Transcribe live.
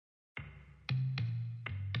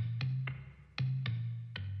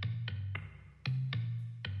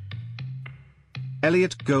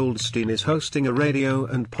Elliot Goldstein is hosting a radio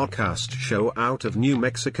and podcast show out of New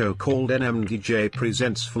Mexico called NMDJ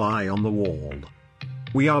Presents Fly on the Wall.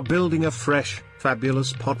 We are building a fresh,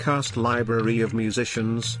 fabulous podcast library of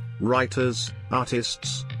musicians, writers,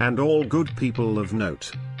 artists, and all good people of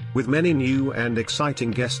note, with many new and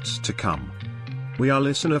exciting guests to come. We are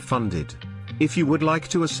listener funded. If you would like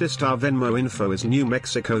to assist, our Venmo info is New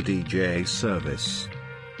Mexico DJ Service.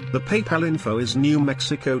 The PayPal info is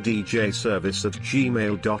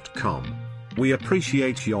newmexicodjservice@gmail.com. We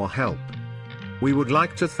appreciate your help. We would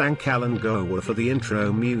like to thank Alan Gower for the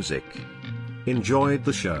intro music. Enjoyed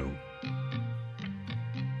the show.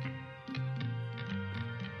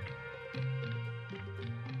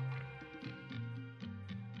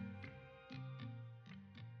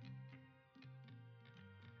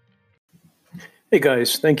 Hey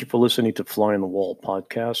guys, thank you for listening to Fly on the Wall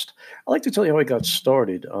podcast. I'd like to tell you how I got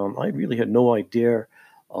started. I really had no idea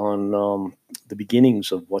on the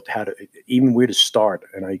beginnings of even where to start.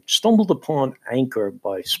 And I stumbled upon Anchor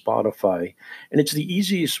by Spotify. And it's the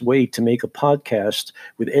easiest way to make a podcast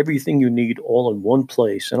with everything you need all in one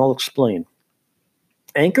place. And I'll explain.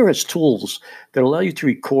 Anchor has tools that allow you to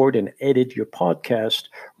record and edit your podcast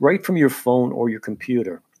right from your phone or your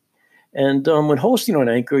computer. And when hosting on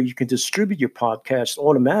Anchor, you can distribute your podcast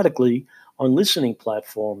automatically on listening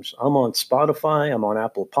platforms. I'm on Spotify, I'm on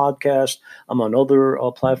Apple Podcasts, I'm on other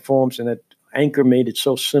platforms, and Anchor made it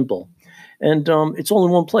so simple. And it's all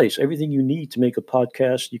in one place. Everything you need to make a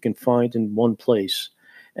podcast, you can find in one place.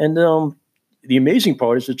 And the amazing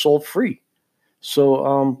part is it's all free.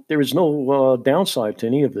 So there is no downside to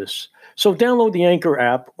any of this. So download the Anchor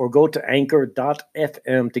app or go to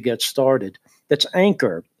anchor.fm to get started. That's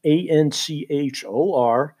Anchor,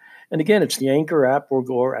 Anchor. And again, it's the Anchor app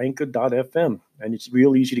or anchor.fm. And it's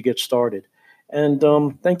real easy to get started. And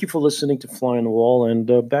thank you for listening to Fly on the Wall.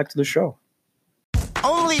 And back to the show.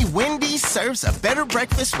 Only Wendy's serves a better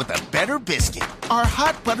breakfast with a better biscuit. Our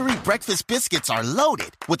hot, buttery breakfast biscuits are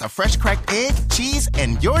loaded with a fresh cracked egg, cheese,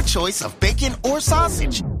 and your choice of bacon or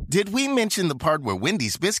sausage. Did we mention the part where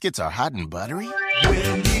Wendy's biscuits are hot and buttery?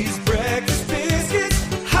 Wendy's breakfast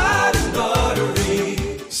biscuits, hot and buttery.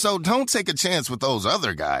 So don't take a chance with those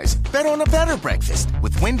other guys. Bet on a better breakfast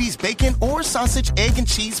with Wendy's bacon or sausage, egg, and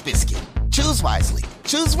cheese biscuit. Choose wisely.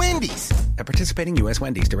 Choose Wendy's. At participating U.S.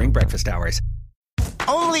 Wendy's during breakfast hours.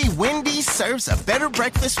 Only Wendy's serves a better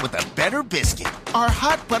breakfast with a better biscuit. Our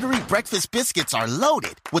hot, buttery breakfast biscuits are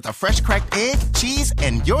loaded with a fresh cracked egg, cheese,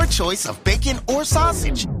 and your choice of bacon or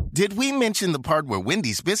sausage. Did we mention the part where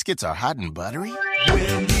Wendy's biscuits are hot and buttery?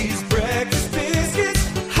 Wendy's breakfast biscuits,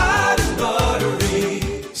 hot and buttery.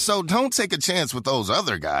 So don't take a chance with those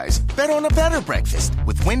other guys. Bet on a better breakfast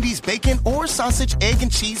with Wendy's bacon or sausage, egg,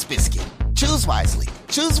 and cheese biscuit. Choose wisely.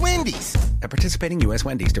 Choose Wendy's. At participating U.S.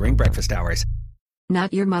 Wendy's during breakfast hours.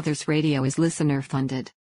 Not Your Mother's Radio is listener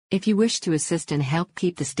funded. If you wish to assist and help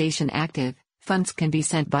keep the station active, funds can be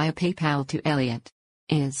sent via PayPal to Elliot.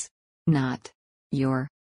 Is not your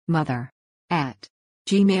mother at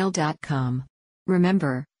gmail.com.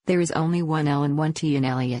 Remember, there is only one L and one T in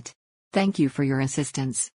Elliot. Thank you for your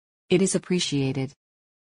assistance. It is appreciated.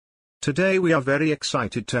 Today we are very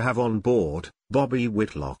excited to have on board Bobby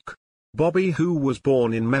Whitlock. Bobby, who was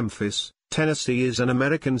born in Memphis, Tennessee, is an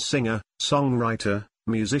American singer, songwriter,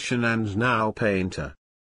 musician and now painter.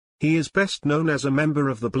 He is best known as a member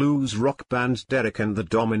of the blues rock band Derek and the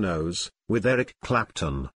Dominoes, with Eric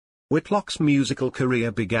Clapton. Whitlock's musical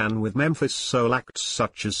career began with Memphis soul acts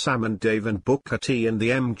such as Sam and Dave and Booker T and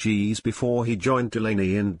the MGs before he joined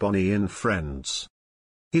Delaney and Bonnie and Friends.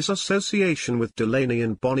 His association with Delaney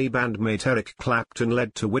and Bonnie bandmate Eric Clapton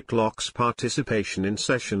led to Whitlock's participation in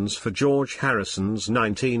sessions for George Harrison's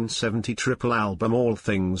 1970 triple album All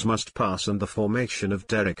Things Must Pass and the formation of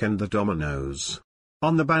Derek and the Dominoes.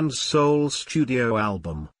 On the band's sole studio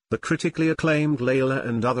album, the critically acclaimed Layla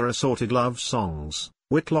and Other Assorted Love Songs,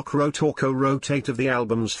 Whitlock wrote or co-wrote 8 of the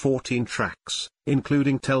album's 14 tracks,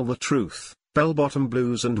 including Tell the Truth, Bell Bottom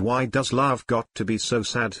Blues and Why Does Love Got to Be So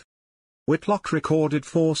Sad. Whitlock recorded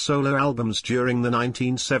 4 solo albums during the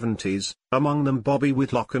 1970s, among them Bobby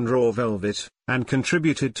Whitlock and Raw Velvet, and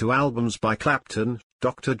contributed to albums by Clapton,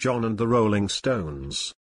 Dr. John and the Rolling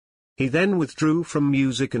Stones. He then withdrew from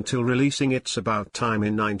music until releasing It's About Time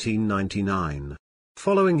in 1999.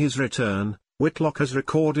 Following his return, Whitlock has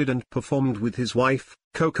recorded and performed with his wife,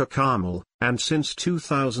 Coca Carmel, and since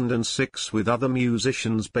 2006 with other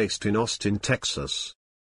musicians based in Austin, Texas.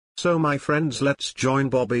 So my friends, let's join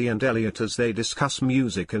Bobby and Elliot as they discuss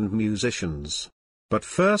music and musicians. But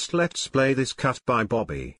first let's play this cut by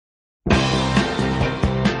Bobby.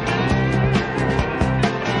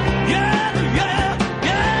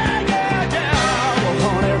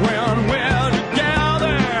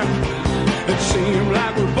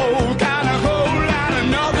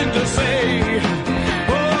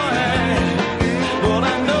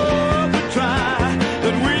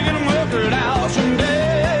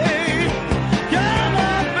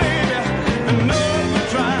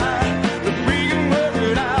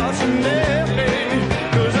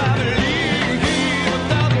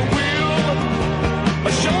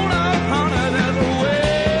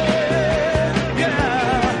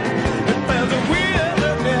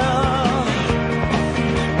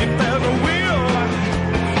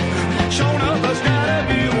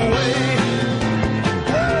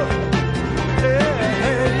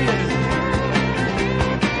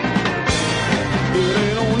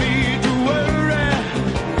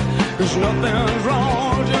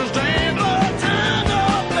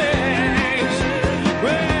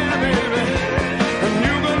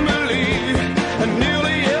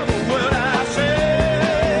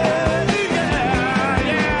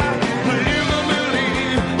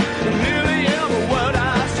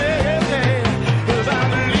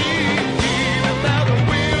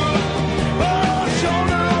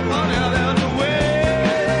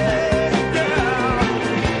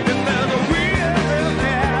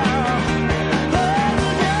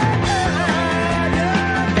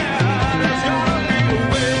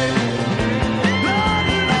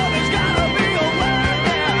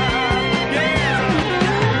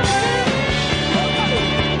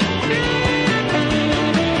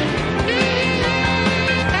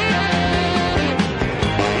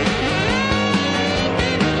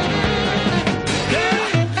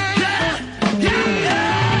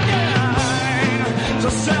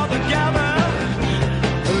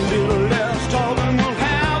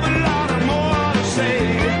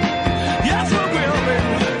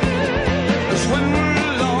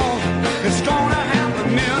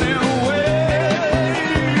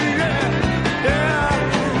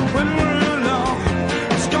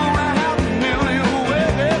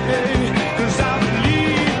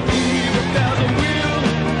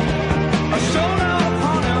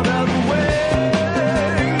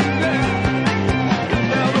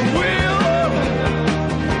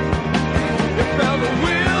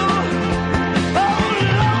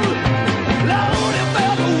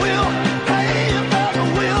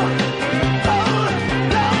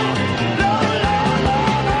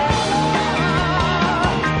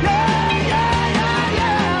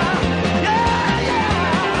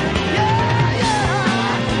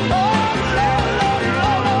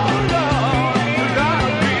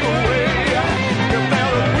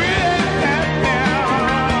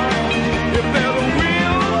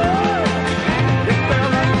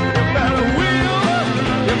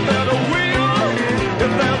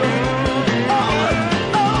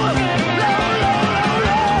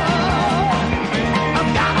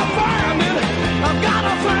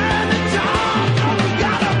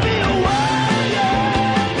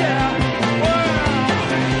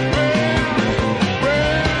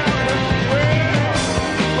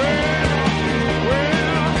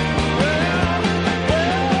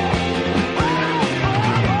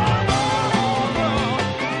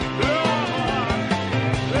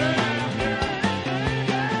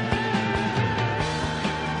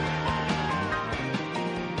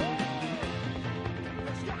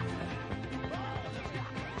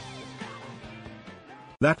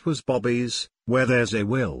 That was Bobby's Where There's a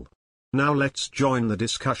Will. Now let's join the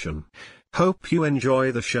discussion. Hope you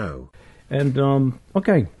enjoy the show. And,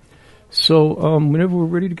 okay. So, whenever we're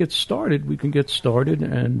ready to get started, we can get started.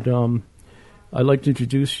 And I'd like to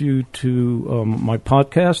introduce you to my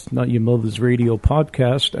podcast, Not Your Mother's Radio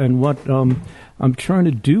podcast. And what I'm trying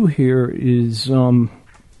to do here is kind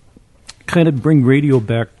of bring radio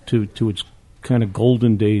back to its kind of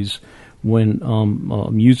golden days when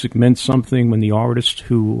music meant something, when the artists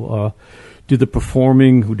who did the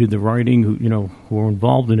performing, who did the writing, who were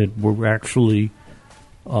involved in it, were actually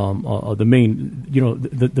the main,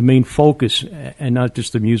 the main focus, and not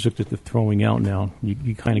just the music that they're throwing out now.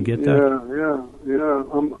 You kind of get that? Yeah.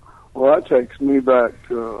 Well, that takes me back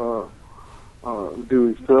to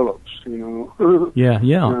Dewey Phillips,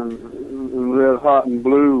 Yeah. And Red Hot and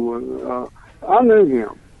Blue. I knew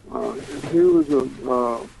him. He was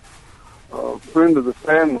a friend of the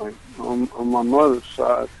family on my mother's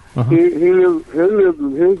side. Uh-huh. He lived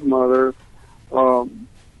with his mother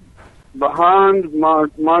behind my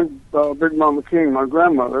Big Mama King, my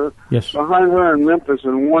grandmother. Yes. Behind her in Memphis,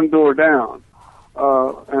 and one door down.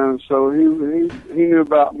 And so he knew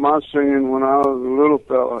about my singing when I was a little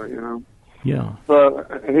fella, Yeah.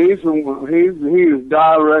 But he is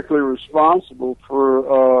directly responsible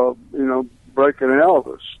for breaking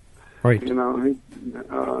Elvis. Right. His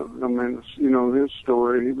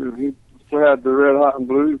story. He had the Red Hot and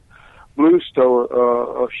Blue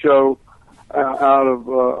store show out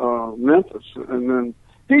of Memphis, and then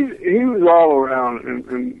he was all around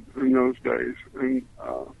in those days, and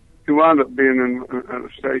he wound up being at a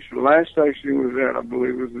station. The last station he was at, I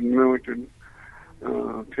believe, was in Millington,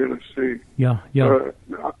 Tennessee. Yeah. We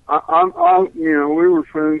were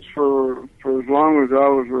friends for as long as I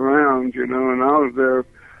was around, and I was there.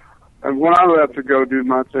 And when I left to go do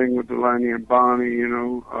my thing with Delaney and Bonnie,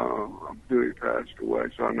 Dewey passed away,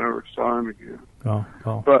 so I never saw him again. Oh.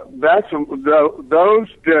 But that's those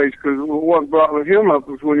days, because what brought him up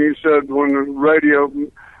was when you said when the radio,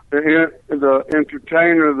 the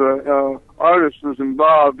entertainer, the artist was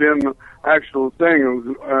involved in the actual thing. It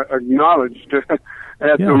was acknowledged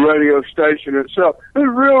at the radio station itself. It was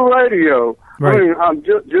real radio. Right. I mean,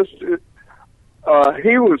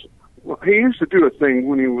 he used to do a thing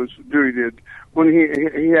when he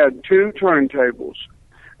had two turntables,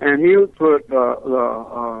 and he would put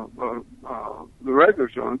the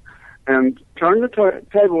records on and turn the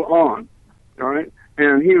table on, all right,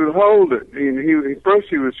 and he would hold it, and first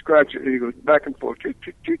he would scratch it, and he goes back and forth, just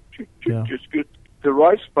get the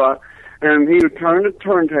right spot, and he would turn the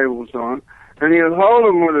turntables on, and he would hold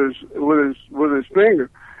them with his finger,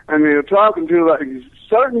 and he would talk until like a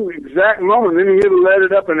certain exact moment, then he would let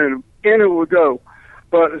it up, and in it would go.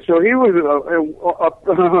 But so he was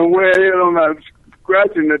way ahead on that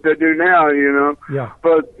scratching that they do now, Yeah.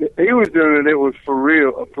 But he was doing it. It was for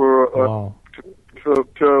real,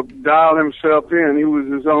 to dial himself in. He was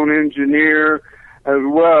his own engineer as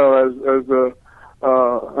well as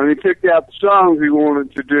and he picked out the songs he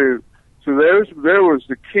wanted to do. So there was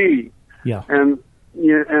the key. Yeah. And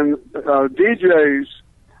DJs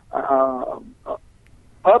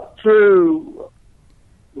up through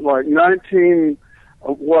like 71,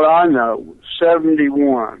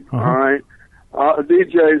 Uh-huh. all right?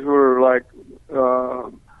 DJs were like,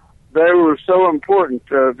 they were so important.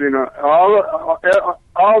 All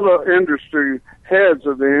the industry heads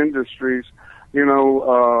of the industries,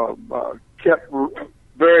 kept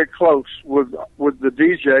very close with the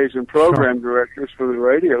DJs and program directors for the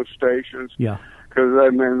radio stations. Yeah. Because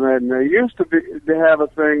they used to have a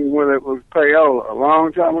thing where it was payola a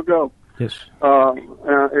long time ago. Yes.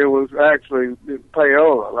 It was actually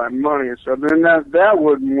payola, like money and stuff. Then that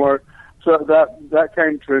wouldn't work, so that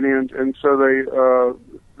came to an end, and so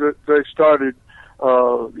they started,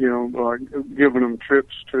 like giving them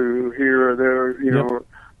trips to here or there,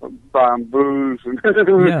 buying booze and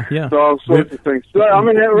all sorts of things. So I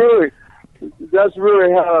mean, that's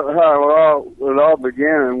really how it all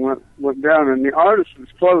began and went down. And the artist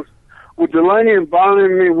was close with Delaney and Bonnie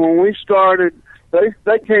and me when we started.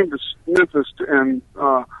 They came to Memphis and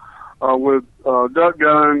with Duck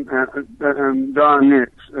Gunn and Don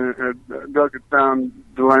Nix. Duck had found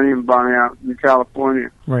Delaney and Bonnie out in California.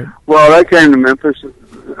 Right. Well, they came to Memphis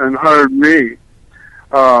and heard me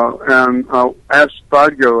and asked if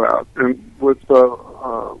I'd go out and with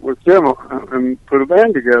them and put a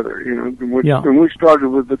band together. And we started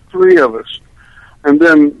with the three of us. And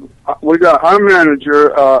then we got our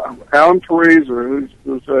manager, Alan Pariser,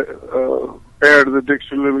 who's heir to the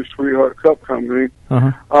Dixie Lily Sweetheart Cup Company.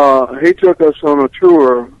 Uh-huh. He took us on a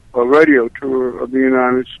radio tour of the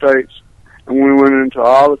United States, and we went into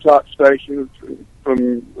all the top stations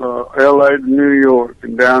from L.A. to New York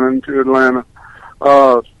and down into Atlanta.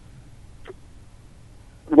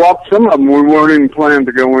 Some of them we weren't even planning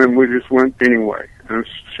to go in. We just went anyway and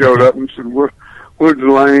showed up and said, we're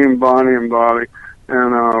Delaney, Bonnie, and Bobby,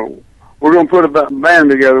 and we're going to put a band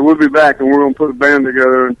together. We'll be back, and we're going to put a band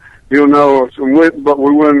together, and you'll know us. But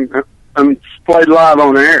we went and played live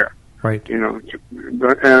on the air. Right. You know,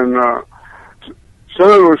 and some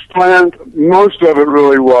of it was planned. Most of it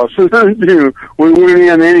really was. You know, we went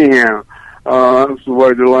in anyhow. That's the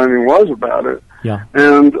way Delaney was about it. Yeah.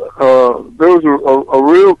 And there was a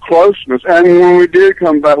real closeness. And when we did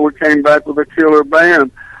come back, we came back with a killer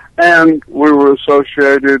band. And we were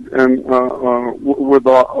associated and with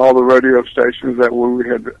all the radio stations that we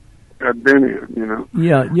had been in, you know.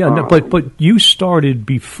 Yeah. But you started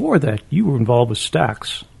before that. You were involved with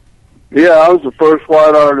Stax. Yeah, I was the first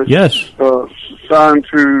white artist. Yes. Signed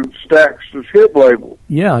to Stax's hit label.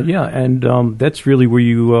 Yeah, and that's really where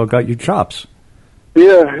you got your chops.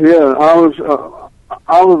 Yeah. I was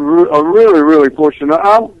really fortunate.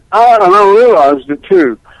 And I realized it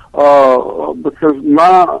too, because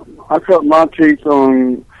I cut my teeth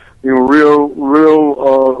on, you know,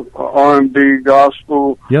 real R&B,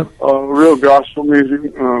 gospel, real gospel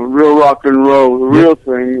music, real rock and roll, the real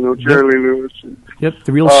thing, you know, Jerry Lee Lewis. Yep,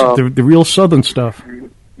 the real Southern stuff.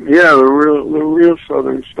 Yeah, the real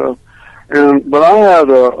Southern stuff. But I had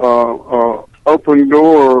a open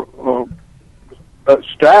door at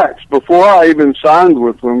Stax before I even signed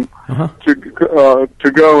with them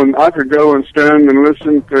to go, and I could go and stand and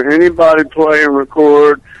listen to anybody play and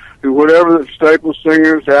record, to whatever the staple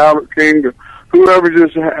singers, to Albert King, to whoever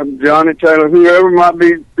just had Johnny Taylor, whoever might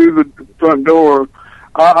be through the front door.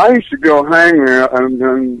 I used to go hang there,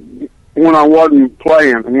 and when I wasn't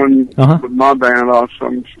playing, with my band off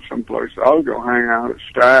someplace, I would go hang out at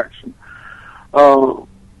Stax. And,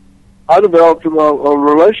 I developed a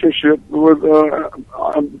relationship with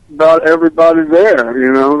about everybody there.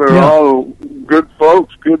 You know, they're all good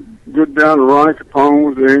folks, good down to Ronnie Capone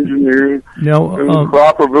was the engineer. And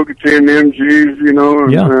Cropper, Booker T, and the MGs, you know,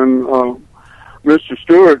 and Mr.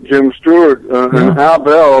 Stewart, Jim Stewart, and Al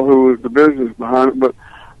Bell, who was the business behind it. But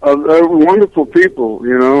they were wonderful people,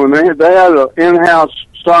 you know, and they had an in-house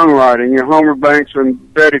songwriting, you know, Homer Banks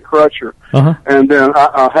and Betty Crutcher, and then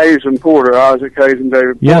Hayes and Porter, Isaac Hayes and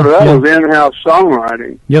David Porter. That was in-house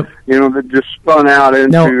songwriting. Yep. You know, that just spun out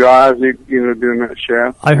into Isaac, you know, doing that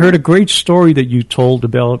shaft. I heard a great story that you told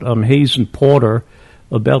about Hayes and Porter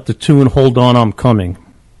about the tune "Hold On, I'm Coming."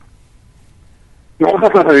 Yeah,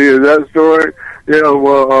 that story. Yeah,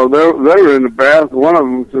 well, they were in the bath. One of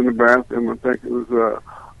them was in the bathroom. I think it was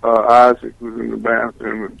Isaac was in the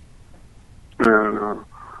bathroom, and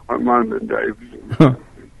it might have been Dave.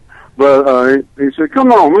 But he said,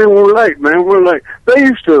 "Come on, man, we're late, man, we're late." They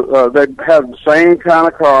used to they'd have the same kind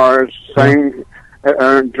of cars, same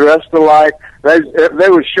dressed alike. They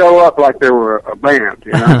would show up like they were a band,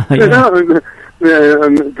 you know,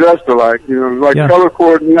 and dressed alike, you know, like color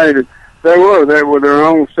coordinated. They were their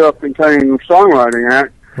own self-contained songwriting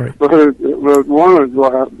act. Right. But one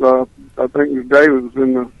was I think David was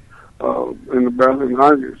in the bathroom.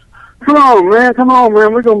 I just, come on,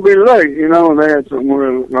 man, we're gonna be late, you know. And they had somewhere,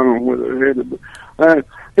 I don't know where they headed, but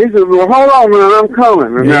he said, "Well, hold on, man, I'm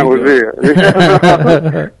coming," and that was it.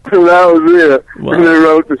 That was it. Wow. And they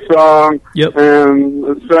wrote the song,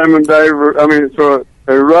 and Sam and Dave. So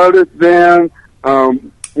they wrote it then.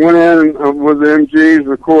 Went in with the MGs,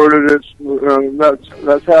 recorded it.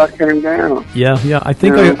 That's how it came down. Yeah. I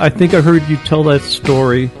think I heard you tell that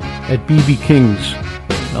story at BB King's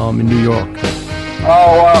in New York.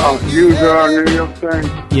 Oh wow! You was our New York thing.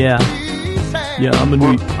 Yeah. I'm a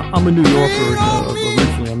New Yorker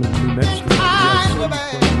originally. I'm in New Mexico.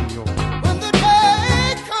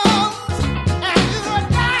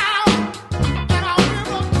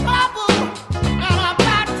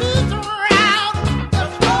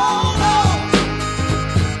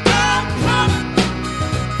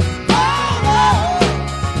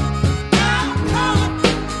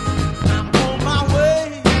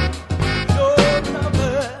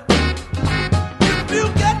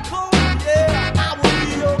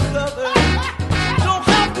 Don't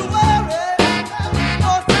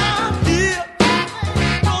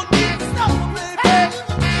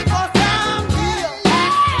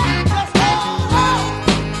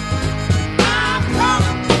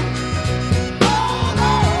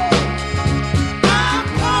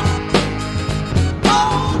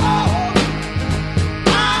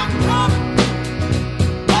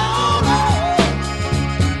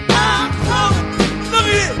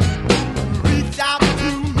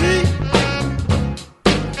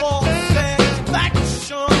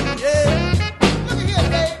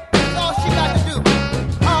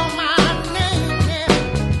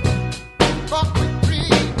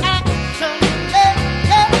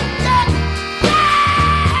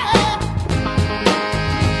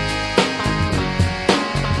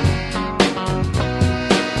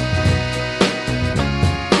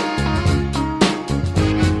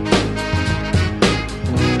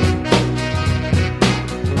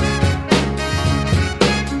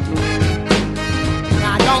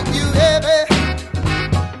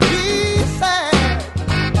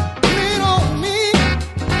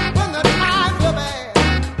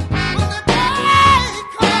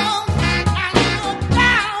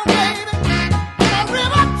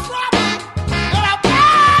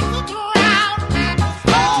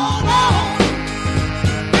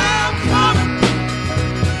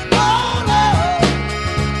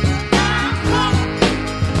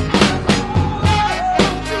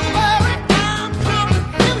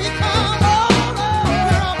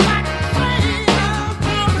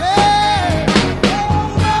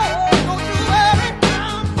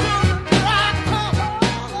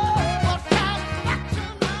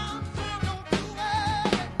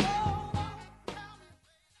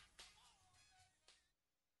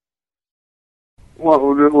What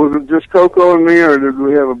was it? Was it just Coco and me, or did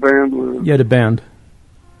we have a band with us? Yeah, the band.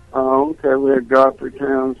 Oh, okay. We had Godfrey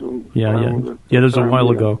Townsend. Yeah. That was a while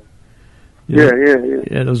ago. Yeah.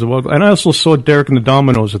 Yeah, that was a while ago. And I also saw Derek and the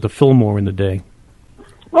Dominoes at the Fillmore in the day.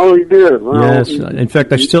 Oh, you did? Well, Yes. In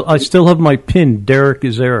fact, I still have my pin. Derek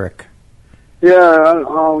is Eric. Yeah.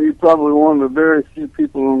 You're probably one of the very few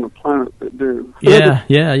people on the planet that do. Yeah.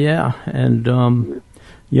 And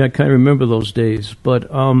I kind of remember those days. But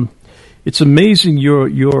it's amazing your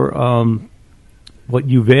what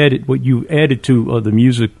you added to the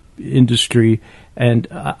music industry, and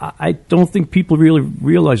I don't think people really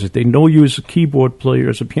realize it. They know you as a keyboard player,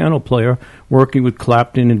 as a piano player, working with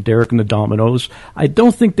Clapton and Derek and the Dominoes. I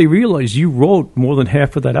don't think they realize you wrote more than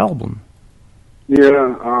half of that album.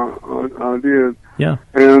 Yeah, I did. Yeah.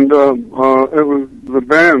 And it was the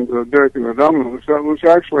band, Derek and the Dominoes. That was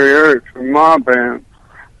actually Eric's and my band.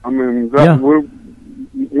 I mean,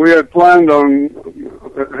 we had planned on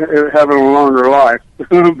having a longer life,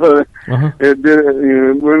 but it did.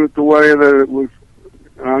 It went the way that it was.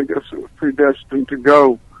 I guess it was predestined to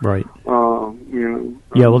go. Right.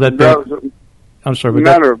 Yeah. Well, that was I'm sorry, but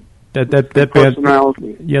matter that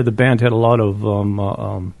personality. band. Yeah, the band had a lot of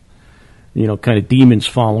kind of demons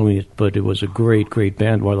following it, but it was a great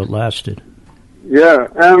band while it lasted. Yeah,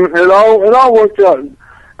 and it all worked out.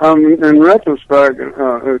 In retrospect,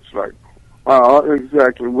 it's like, wow,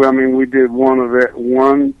 exactly. Well, I mean, we did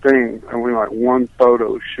one thing, and we one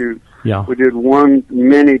photo shoot. Yeah. We did one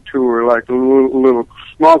mini tour, like a little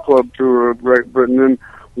small club tour of Great Britain, then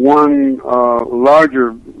one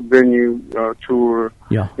larger venue tour.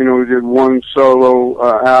 Yeah. We did one solo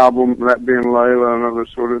album, that being Layla, another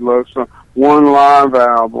sort of love song. One live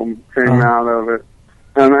album came out of it.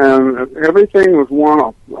 And everything was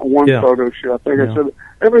one photo shoot. I think I said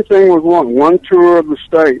everything was one tour of the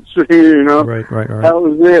States. Right. That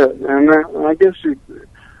was it. And I guess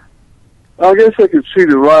I could see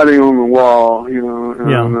the writing on the wall. And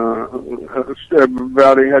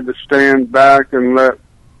everybody had to stand back and let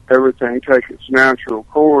everything take its natural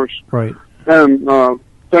course. Right. And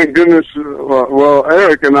thank goodness,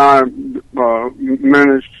 Eric and I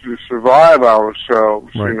managed to survive ourselves,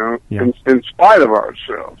 in spite of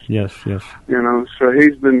ourselves. Yes. So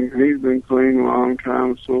he's been clean a long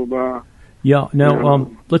time, so by. Yeah. Now,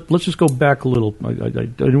 let's just go back a little. I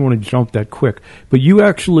didn't want to jump that quick, but you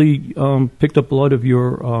actually picked up a lot of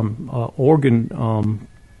your organ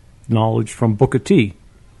knowledge from Booker T.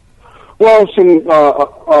 Well, some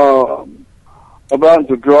about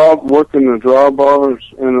working the drawbars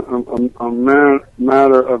and a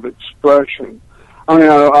matter of expression. I mean,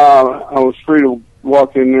 I was free to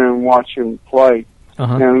walk in there and watch him play,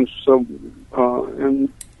 and so and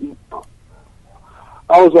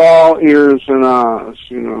I was all ears and eyes.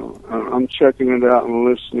 I'm checking it out and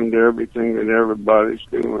listening to everything that everybody's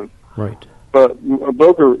doing. Right. But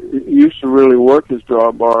Booker used to really work his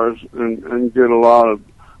drawbars and get a lot of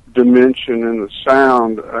dimension in the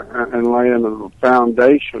sound and laying the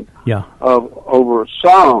foundation of over a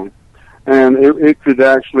song, and it could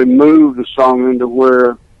actually move the song into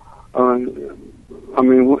where I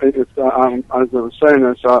mean, as I was saying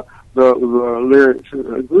this, the lyrics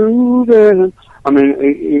grooving. I mean,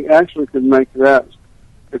 he actually could make that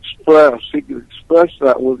express. He could express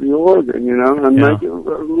that with the organ, and make it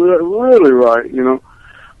really right,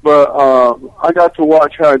 But I got to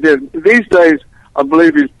watch how he did. These days, I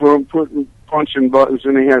believe he's punching buttons,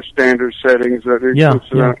 and he has standard settings that he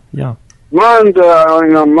puts in. Yeah. Mine,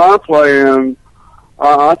 my playing,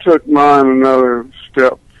 I took mine another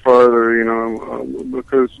step further,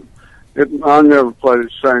 because I never play the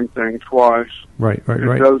same thing twice. Right.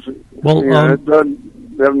 It doesn't. Well, it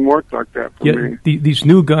doesn't work like that for me. These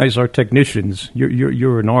new guys are technicians.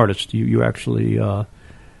 You're an artist. You actually,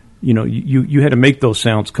 you had to make those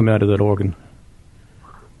sounds come out of that organ.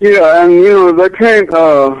 Yeah, and they can't.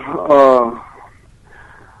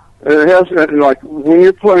 It has like when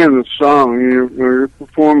you're playing the song, you're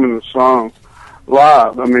performing the song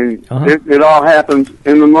live. I mean, it all happens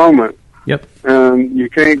in the moment. Yep. And you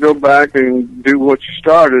can't go back and do what you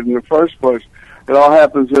started in the first place. It all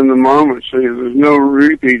happens in the moment. So there's no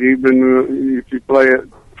repeat, even if you play it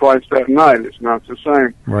twice that night. It's not the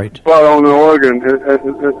same. Right. But on the organ,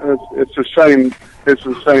 it's the same. It's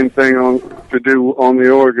the same thing to do on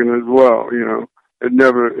the organ as well. It's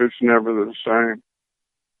never the same.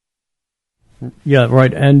 Yeah,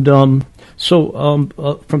 right. And so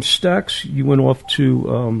from Stax, you went off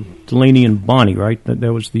to Delaney and Bonnie, right?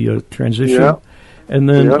 That was the transition. Yeah. And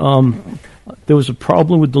then there was a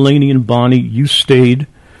problem with Delaney and Bonnie. You stayed,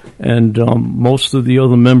 and most of the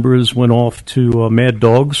other members went off to Mad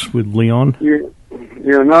Dogs with Leon.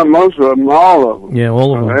 Yeah, not most of them, all of them. Yeah,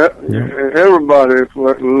 all of them. Yeah. Everybody is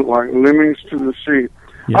like lemmings to the sea.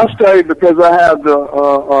 Yeah. I stayed because I had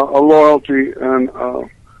a loyalty and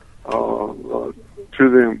to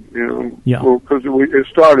them, you know. Yeah. Because it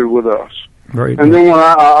started with us. Right. And then when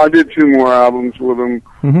I did 2 more albums with them,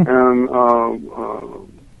 Mm-hmm. and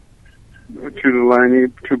to Delaney,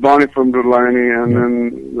 to Bonnie from Delaney, and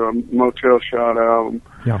then the Motel Shot album.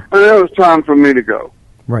 Yeah. And it was time for me to go.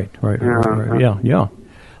 Right. Yeah.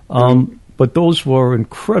 But those were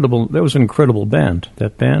incredible. That was an incredible band.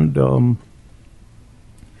 That band.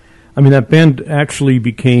 That band actually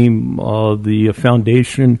became the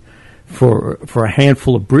foundation for a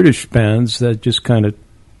handful of British bands that just kind of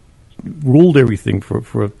ruled everything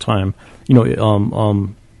for a time.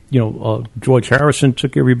 George Harrison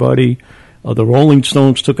took everybody. The Rolling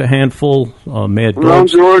Stones took a handful. Mad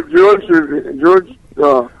Dogs. George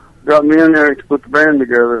got me in there to put the band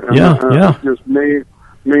together. And, Yeah. Just me,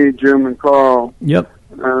 Jim, and Carl. Yep.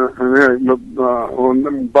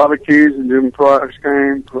 And Bobby Keys and Jim Price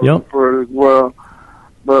came for it as well.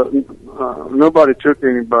 But nobody took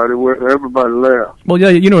anybody. Everybody left. Well, yeah,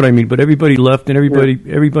 you know what I mean. But everybody left, and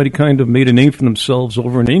everybody kind of made a name for themselves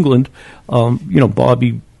over in England.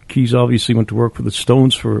 Bobby Keys obviously went to work for the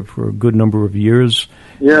Stones for a good number of years.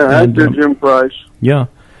 Yeah, and Jim Price. Yeah,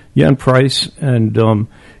 and Price, and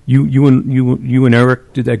you and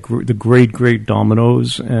Eric did the great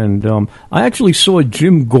Dominoes, and I actually saw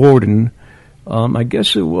Jim Gordon. I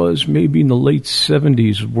guess it was maybe in the late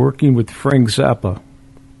 '70s, working with Frank Zappa.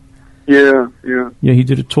 Yeah. Yeah, he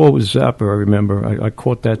did a tour with Zappa. I remember. I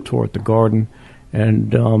caught that tour at the Garden,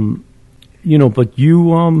 and but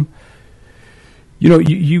your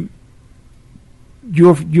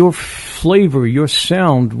flavor, your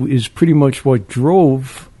sound is pretty much what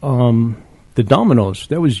drove the Dominoes.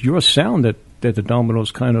 That was your sound that the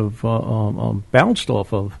Dominoes kind of bounced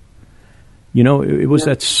off of. It was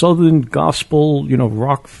that Southern gospel,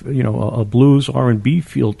 rock, a blues R&B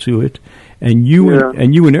feel to it, and you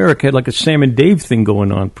and Eric had like a Sam and Dave thing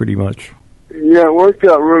going on, pretty much. Yeah, it worked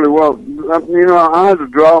out really well. I had to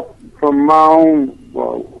draw from my own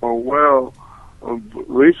well of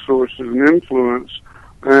resources and influence,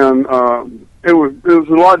 and it was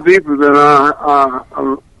a lot deeper than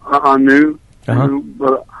I knew. Uh-huh.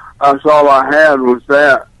 But that's all I had was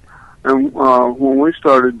that. And when we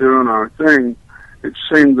started doing our thing, it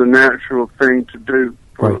seemed the natural thing to do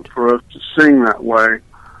for us to sing that way,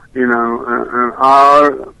 and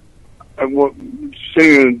what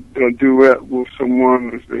singing a duet with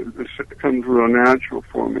someone it comes real natural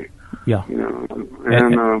for me. Yeah,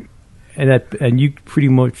 and you pretty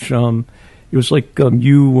much it was like it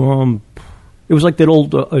was like that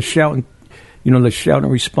old shout. The shout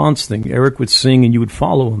and response thing. Eric would sing and you would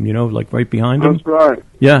follow him, like right behind him. That's right.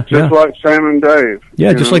 Yeah, just like Sam and Dave.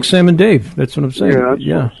 Yeah, just like Sam and Dave. That's what I'm saying.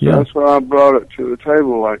 Yeah, that's why I brought it to the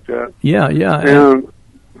table like that. Yeah. And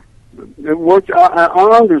it worked. I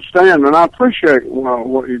understand, and I appreciate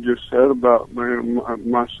what you just said about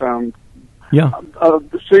my sound. Yeah.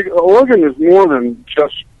 See, organ is more than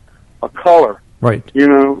just a color. Right.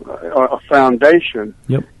 A foundation.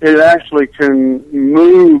 Yep. It actually can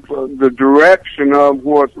move the direction of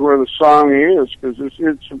where the song is, because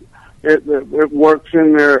it works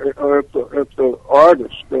in there if the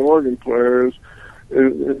artist, the organ player, is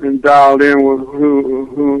dialed in with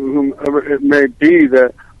whomever it may be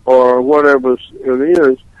that or whatever it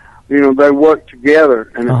is. They work together,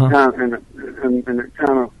 and it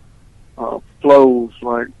kind of flows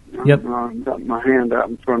like. Yep. I've got my hand out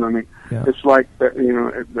in front of me. Yeah. It's like that,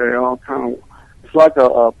 they all kind of, it's like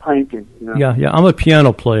a painting. Yeah. I'm a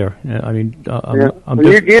piano player. I'm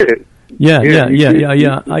you get it. Yeah.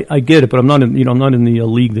 I get it, but I'm not in, I'm not in the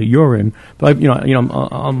league that you're in. But I've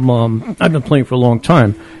been playing for a long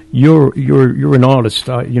time. You're an artist.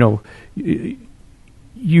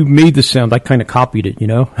 You made the sound. I kind of copied it. You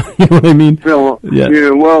know what I mean? Yeah.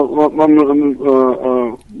 Well,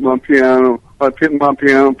 my piano. My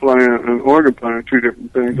piano playing and organ playing, 2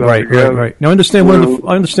 different things. Right. Now, I understand one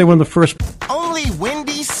of the first. Only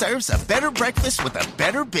Wendy's serves a better breakfast with a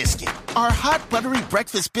better biscuit. Our hot, buttery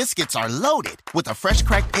breakfast biscuits are loaded with a fresh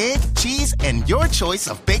cracked egg, cheese, and your choice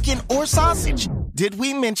of bacon or sausage. Did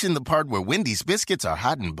we mention the part where Wendy's biscuits are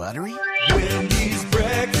hot and buttery? Wendy's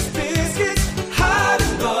breakfast biscuits, hot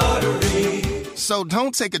and buttery. So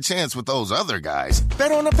don't take a chance with those other guys.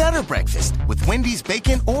 Bet on a better breakfast with Wendy's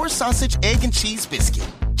bacon or sausage, egg, and cheese biscuit.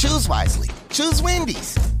 Choose wisely. Choose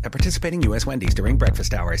Wendy's. At participating U.S. Wendy's during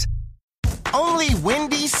breakfast hours. Only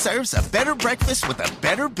Wendy's serves a better breakfast with a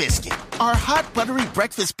better biscuit. Our hot, buttery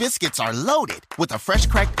breakfast biscuits are loaded with a fresh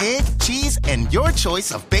cracked egg, cheese, and your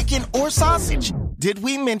choice of bacon or sausage. Did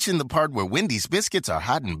we mention the part where Wendy's biscuits are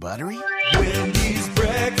hot and buttery? Wendy's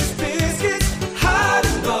breakfast biscuits, hot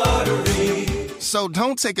and buttery. So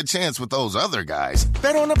don't take a chance with those other guys.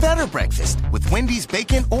 Bet on a better breakfast with Wendy's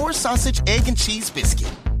bacon or sausage, egg, and cheese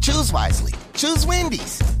biscuit. Choose wisely. Choose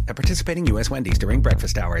Wendy's. At participating U.S. Wendy's during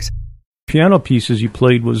breakfast hours. Piano pieces you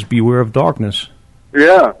played was Beware of Darkness.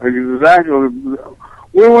 Yeah, exactly.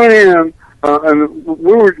 We went in, and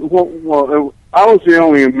we were, well, I was the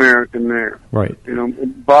only American there. Right. You know,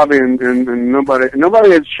 Bobby and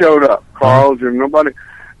nobody had showed up. Carl's or nobody.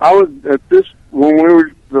 I was at this, when we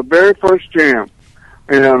were, the very first jam,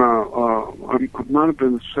 and it might have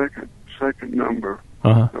been the second number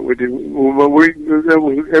that we did. Well,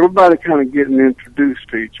 everybody kind of getting introduced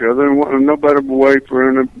to each other, and no better way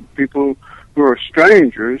for people who are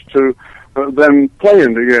strangers to them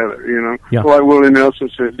playing together, you know. Yeah. Like Willie Nelson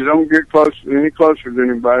said, you don't get any closer to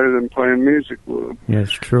anybody than playing music with them. Yeah,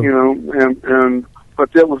 it's true. You know, but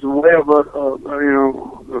that was a way of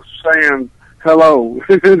saying hello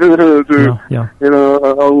to, you know,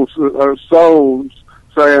 our souls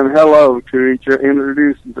saying hello to each other,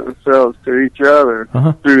 introducing themselves to each other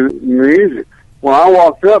through music. When I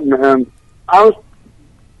walked up, man, I was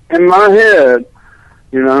in my head.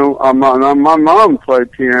 You know, my mom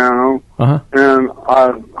played piano, and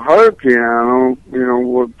I heard piano, you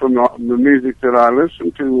know, from the music that I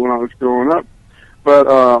listened to when I was growing up. But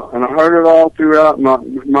and I heard it all throughout. My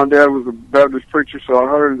dad was a Baptist preacher, so I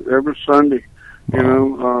heard it every Sunday. You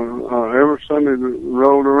know, every Sunday that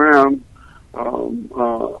rolled around,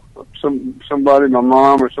 somebody, my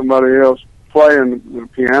mom or somebody else, playing the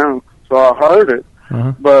piano. So I heard it,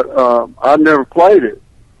 but I never played it.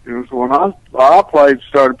 You know, so when I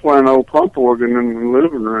started playing old pump organ in the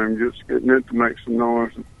living room, just getting it to make some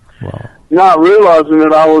noise. Wow. Not realizing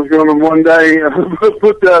that I was going to one day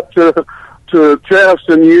put that to test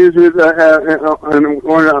and use it and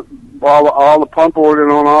all the pump organ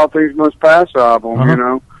on All Things Must Pass album, you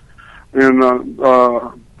know. And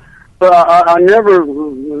but I never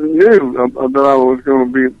knew that I was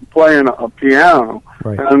going to be playing a piano.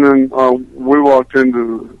 Right. And then we walked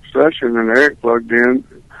into the session and Eric plugged in.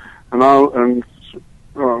 And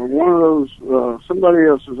one of those, somebody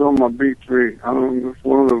else is on my B3. I don't know, it's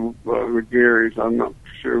one of the Garys. I'm not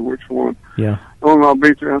sure which one. Yeah. On my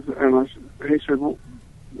B3, and he said, well,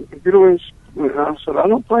 get away. And I said, I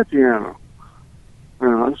don't play piano.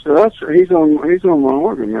 And I said, he's on my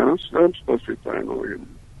organ, man. I'm supposed to be playing organ.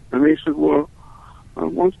 And he said, well, why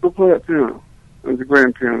don't you go play that piano? It's a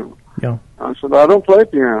grand piano. Yeah. I said, I don't play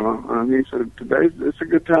piano. And he said, it's a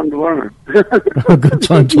good time to learn. A good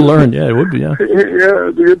time to learn, yeah, it would be, yeah. Yeah,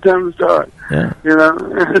 it's a good time to start. Yeah. You know?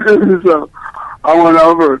 So I went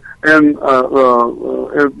over, and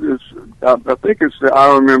I think it's the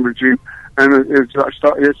I Remember Jeep, and it's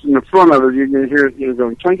in the front of it. You can hear it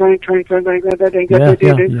going, twang, twang, twang, twang, twang, twang, twang,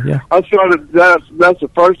 twang. Yeah. I started, that's the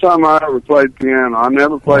first time I ever played piano. I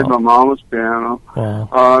never played my mama's piano. Wow.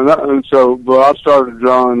 But I started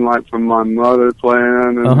drawing like from my mother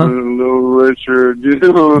playing and Little Richard, you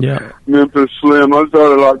know, Memphis Slim. I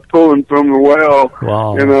started like pulling from the well,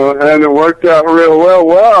 you know, and it worked out real well.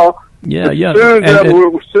 Well, yeah. As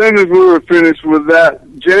soon as we were finished with that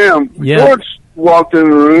jam, George walked in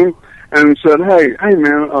the room and said, "Hey,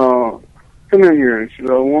 man, come in here." He said,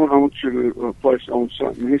 I want you to play on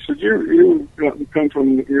something. He said, "You come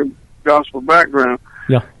from your gospel background.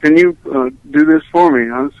 Yeah. Can you do this for me?"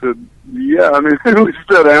 I said, "Yeah." I mean, we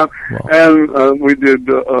sat down and we did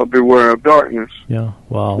 "Beware of Darkness." Yeah.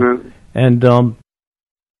 Wow. And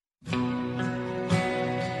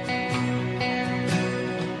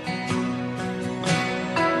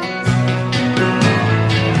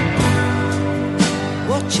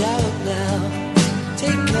Watch out now,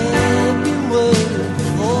 take up your word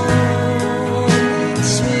for its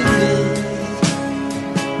sweetness.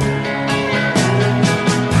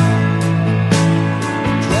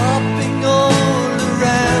 Dropping all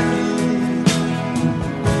around you.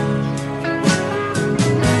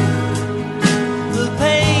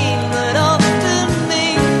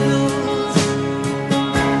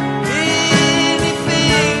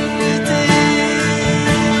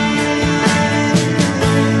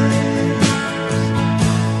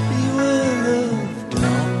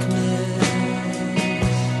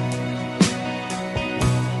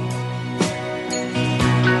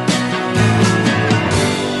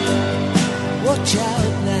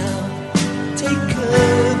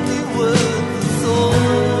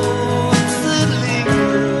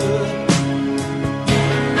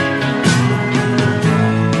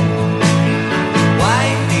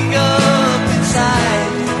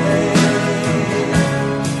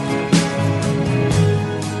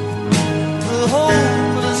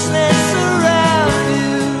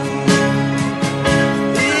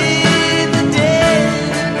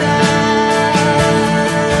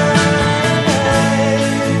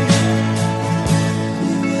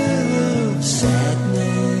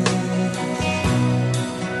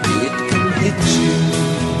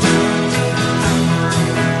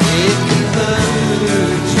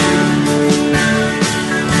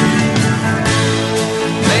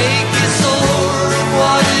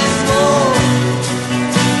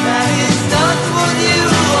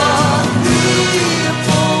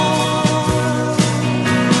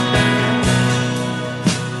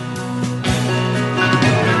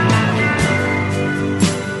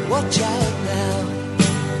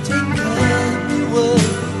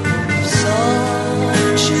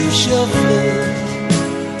 shuffling.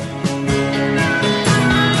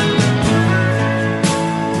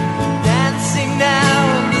 Dancing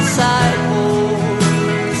down the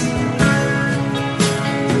sidewalks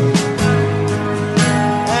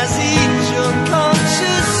as each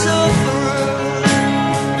unconscious sufferer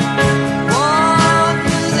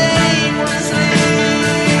walks aimlessly.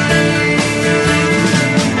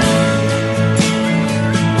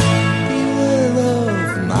 Beware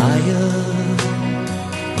of Maya.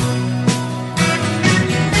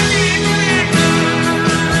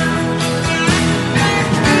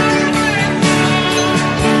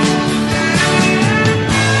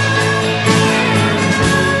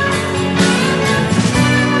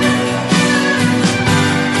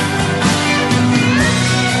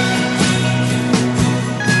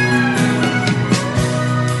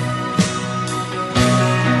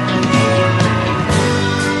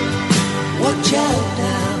 Watch out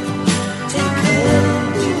now, take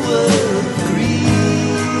hold of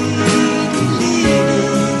greedy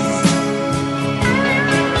leaders.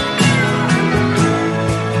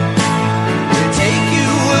 They take you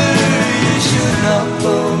where you should not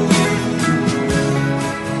go.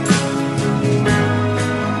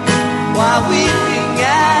 While weeping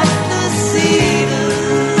at the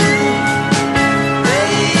cedars,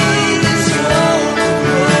 they destroy the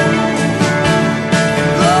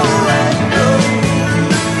grow and go.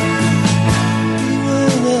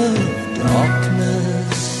 Beware of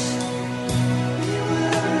darkness.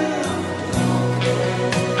 Beware of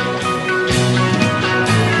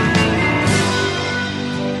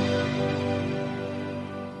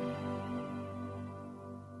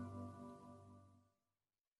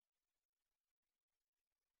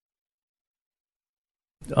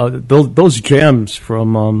darkness. Those jams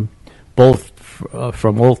from both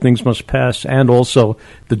from All Things Must Pass and also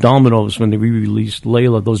the Dominoes when they re-released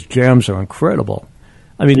Layla, those jams are incredible.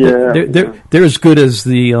 I mean, they're as good as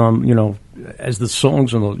the as the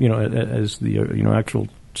songs on the as the actual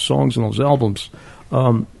songs on those albums.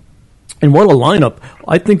 And what a lineup!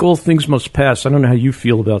 I think All Things Must Pass. I don't know how you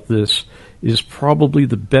feel about this. Is probably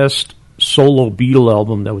the best solo Beatle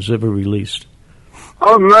album that was ever released.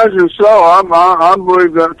 I imagine so. I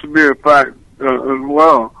believe that to be a fact as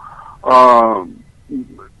well.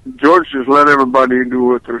 George just let everybody do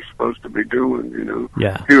what they're supposed to be doing.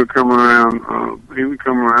 Yeah. He would come around. He would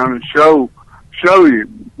come around and show you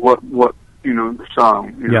what the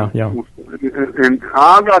song. Yeah. And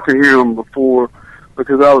I got to hear him before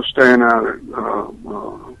because I was staying out at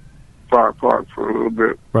Fire Park for a little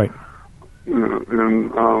bit. Right.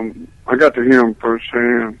 And I got to hear him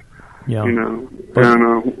firsthand. Yeah.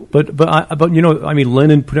 But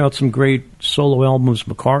Lennon put out some great solo albums.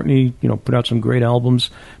 McCartney, put out some great albums.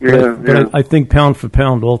 But I think pound for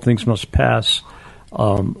pound, All Things Must Pass,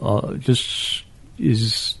 just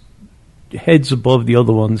is heads above the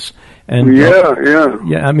other ones. And yeah.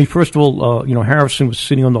 I mean, first of all, Harrison was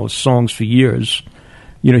sitting on those songs for years.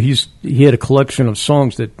 He had a collection of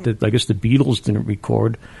songs that I guess the Beatles didn't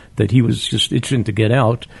record that he was just itching to get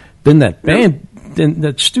out. Then that band, then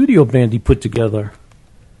that studio band he put together,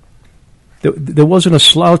 there wasn't a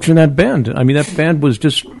slouch in that band. I mean, that band was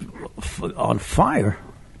just on fire.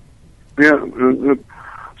 Yeah.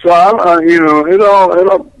 So I've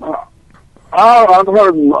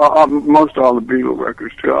heard most of all the Beatles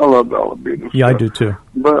records too. I loved all the Beatles. Yeah, stuff. I do too.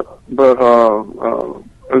 But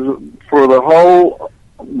for the whole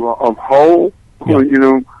of whole,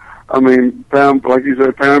 I mean, pound, like you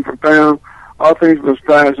said, pound for pound, All Things Must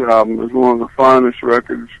Pass album is one of the finest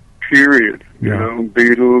records, period.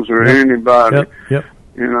 Beatles or anybody. Yep.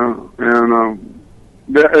 And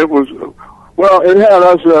it was, well, it had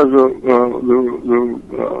us as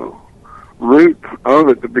the root of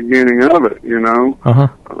it, the beginning of it. Uh-huh.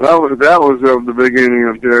 That was of the beginning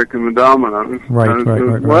of Derek and the Dominoes. Right.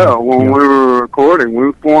 Well, when we were recording,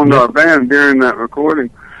 we formed our band during that recording.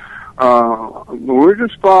 We're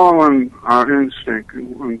just following our instinct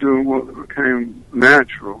and doing what became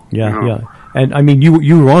natural. Yeah. And I mean,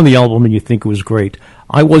 you were on the album and you think it was great.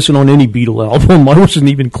 I wasn't on any Beatle album. I wasn't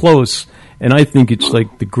even close. And I think it's like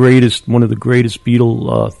one of the greatest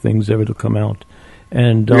Beatle things ever to come out.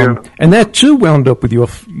 And and that too wound up with your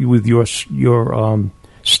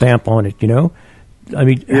stamp on it. I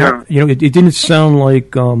mean, it didn't sound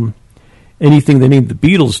like anything the name the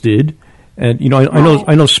Beatles did. And I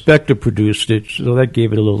know Spector produced it, so that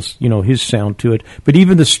gave it a little, his sound to it. But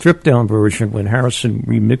even the stripped down version, when Harrison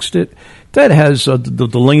remixed it, that has the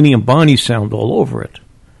Delaney and Bonnie sound all over it.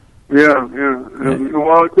 Yeah.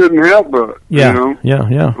 Well, it couldn't help but. Yeah.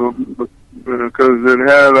 Because it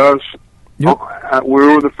had us. Yep. We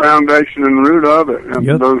were the foundation and root of it, and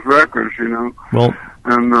those records. Well,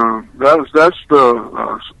 And that's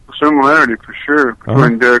the similarity for sure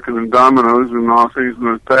between Derek and Dominoes and All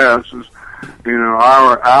Seasons Past is, you know,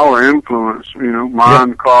 our influence, you know,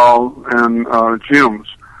 mine, Carl, and Jim's,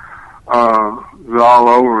 is all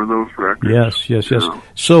over those records. Yes. know.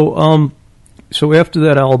 So after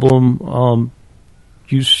that album,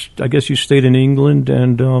 I guess you stayed in England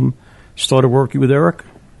and started working with Eric?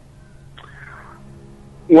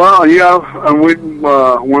 Well, yeah, and we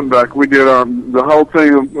went back. We did the whole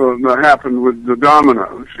thing that happened with the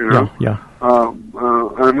Dominoes, you know. Yeah.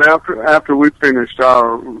 And after we finished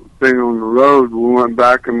our thing on the road, we went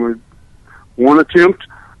back and we one attempt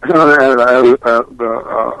at the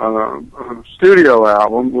studio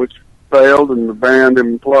album, which failed, and the band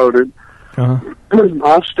imploded.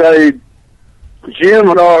 I stayed. Jim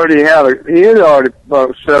had already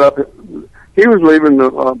set up. He was leaving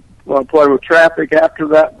the play with Traffic after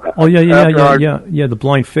that. Oh yeah. The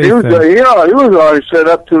Blind Faith. He was already set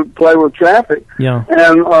up to play with Traffic. Yeah.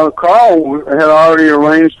 And Carl had already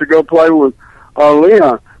arranged to go play with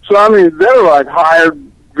Leon. So I mean, they were like hired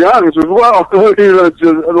guns as well. You know,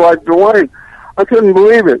 just like Dwayne. I couldn't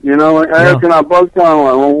believe it. You know, Eric and I both kind of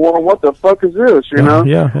like, well, what the fuck is this? You know?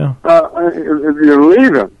 Yeah. You're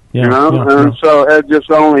leaving. You know, and so it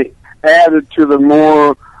just only added to the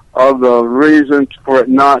more of the reasons for it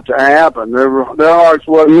not to happen. Their hearts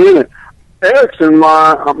wasn't in it. Eric's and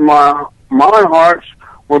my hearts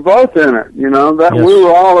were both in it. You know that we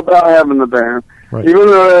were all about having the band, even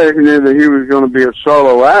though Eric knew that he was going to be a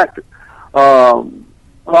solo act. He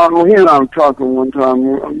and I were talking one time.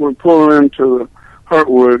 We're pulling into the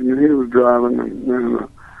Hurtwood, and he was driving, and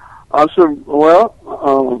I said, "Well,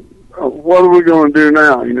 what are we going to do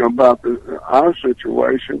now? You know about our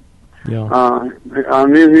situation." Yeah. I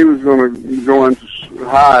knew he was going to go into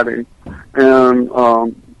hiding, and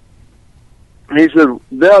he said,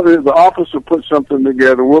 "The office will put something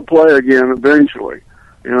together. We'll play again eventually."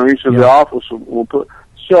 You know, he said the office will put.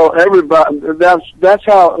 So everybody, that's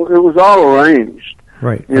how it was all arranged.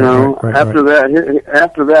 Right. You know, after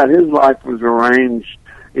that, his life was arranged.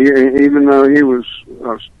 Even though he was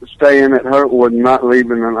staying at Hurtwood and not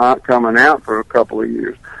leaving and not coming out for a couple of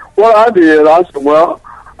years. What I did, I said, well,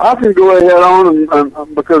 I can go ahead on and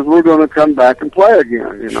because we're going to come back and play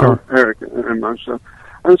again, you know, Eric and myself.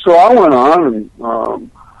 And so I went on and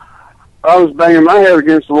I was banging my head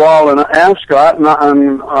against the wall in Ascot, and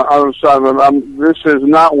I decided this is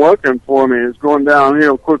not working for me. It's going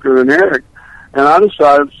downhill quicker than Eric. And I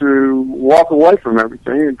decided to walk away from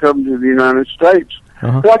everything and come to the United States.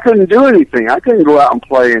 But I couldn't do anything. I couldn't go out and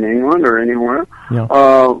play in England or anywhere. Yeah.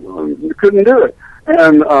 Couldn't do it.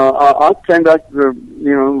 And I came back to the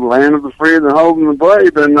land of the free and the home and the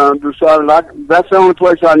brave, and decided that's the only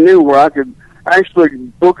place I knew where I could actually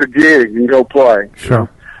book a gig and go play. Sure.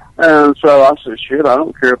 And so I said, shit, I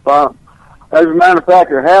don't care if as a matter of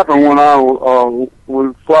fact, it happened when I was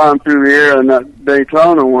flying through the air in that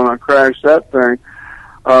Daytona when I crashed that thing.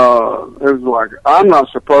 It was like, I'm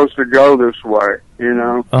not supposed to go this way, you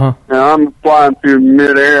know. And I'm flying through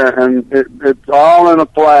midair, and it's all in a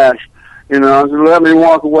flash. You know, I said, let me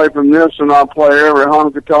walk away from this, and I'll play every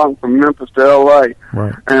honky-tonk from Memphis to L.A.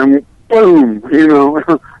 Right. And boom, you know,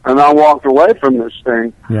 and I walked away from this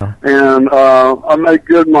thing. Yeah. And I made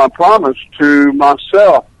good my promise to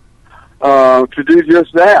myself to do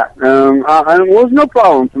just that. And it was no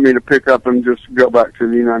problem for me to pick up and just go back to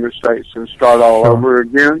the United States and start all over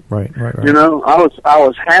again. Right. You know, I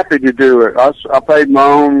was happy to do it. I paid my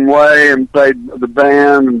own way and paid the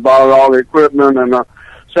band and bought all the equipment and the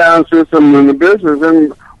sound system and the business,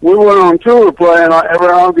 and we went on tour playing every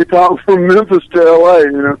honky-tonk from Memphis to L.A.,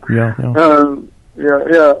 you know.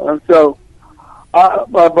 And so,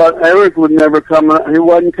 but Eric would never he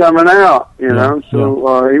wasn't coming out, you know,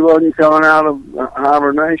 so he wasn't coming out of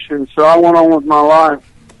hibernation, so I went on with my life.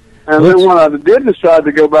 And then when I did decide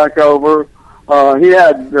to go back over, he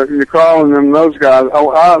had Carl and them, those guys,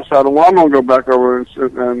 I decided, well, I'm going to go back over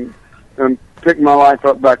and pick my life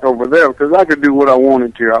up back over there, because I could do what I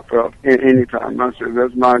wanted to, I felt, any time. I said,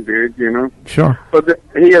 that's my gig, you know. Sure. But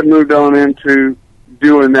he had moved on into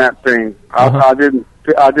doing that thing. I didn't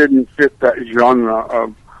fit that genre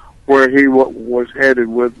of where he was headed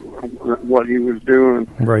with what he was doing.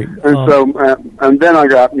 Right. And so, and then I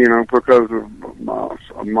got, you know, because of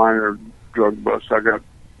a minor drug bust, I got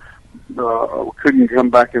couldn't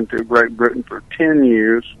come back into Great Britain for 10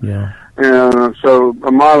 years. Yeah. And so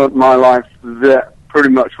my life that pretty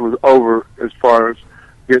much was over as far as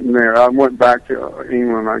getting there. I went back to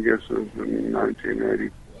England, I guess it was in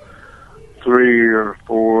 1983 or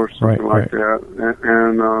 4, something like that.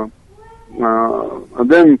 And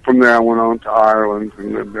then from there I went on to Ireland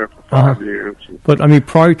and lived there for years. But I mean,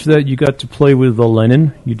 prior to that, you got to play with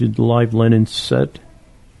Lennon. You did the live Lennon set.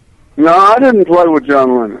 No, I didn't play with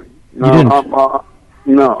John Lennon. No, You didn't?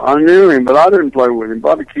 No, I knew him, but I didn't play with him.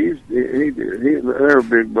 Bobby Keys, he did. They're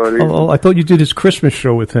big buddies. Oh, I thought you did his Christmas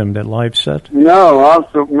show with him, that live set. No, I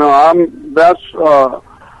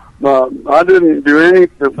didn't do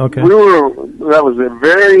anything. Okay. That was the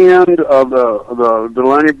very end of the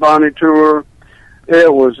Delaney Bonnie tour.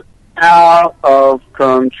 It was out of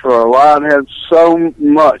control. I had so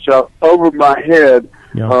much over my head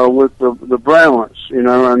with the Bramlett's,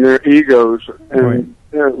 and their egos, and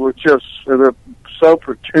it was just they're so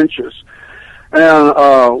pretentious. And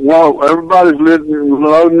everybody's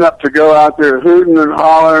loading up to go out there, hooting and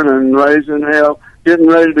hollering and raising hell, getting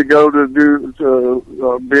ready to go to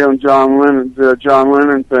be on John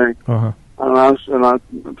Lennon thing. Uh-huh. And I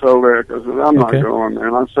told Eric, I said, I'm not going there.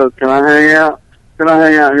 And I said, can I hang out? Can I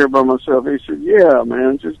hang out here by myself? He said, yeah,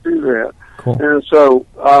 man, just do that. Cool. And so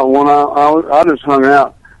when I just hung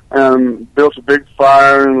out and built a big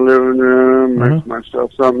fire in the living room, made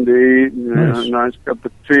myself something to eat, and a nice cup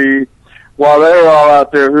of tea, while they were all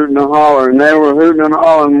out there hooting and hollering. They were hooting and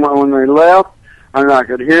hollering when they left, and I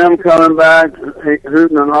could hear them coming back,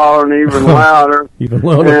 hooting and hollering even louder. Even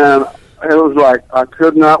louder. And it was like I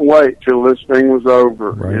could not wait till this thing was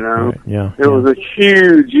over. Right, yeah. It was a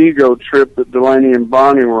huge ego trip that Delaney and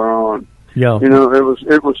Bonnie were on. Yeah.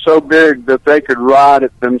 It was so big that they could ride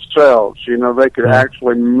it themselves. They could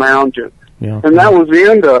actually mount it. Yeah. And that was the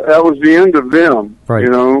end of them. Right.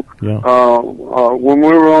 Yeah. When we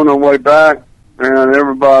were on our way back, and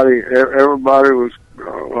everybody was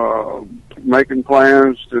making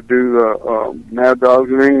plans to do the Mad Dogs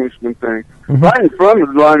and Englishmen thing right in front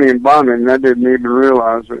of Delaney and Bonnie, and they didn't even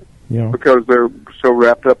realize it because they're so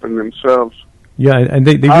wrapped up in themselves. Yeah, and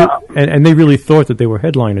they really thought that they were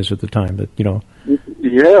headliners at the time. That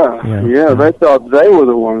Yeah. They thought they were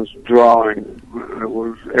the ones drawing. It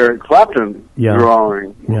was Eric Clapton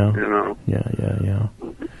drawing. Yeah.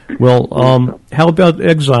 Well, how about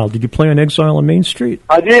Exile? Did you play on Exile on Main Street?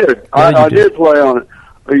 I did. I did play on it.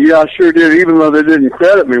 Yeah, I sure did. Even though they didn't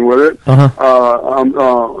credit me with it, I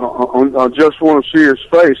just want to see his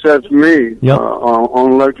face. That's me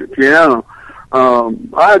on electric piano.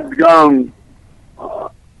 I had gone.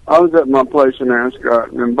 I was at my place in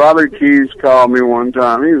Ascot, and Bobby Keys called me one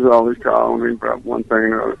time. He was always calling me about one thing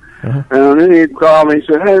or another. And then he'd call me and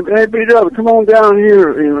say, "Hey, B-Dub, come on down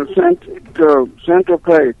here, Central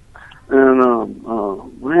Pay, and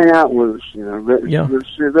hang out with us.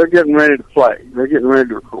 They're getting ready to play. They're getting ready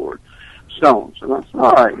to record Stones." And I said,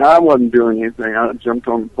 "All right." Now, I wasn't doing anything. I jumped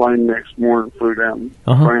on the plane next morning, flew down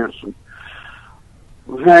to France, and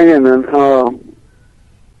was hanging and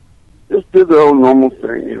just did the old normal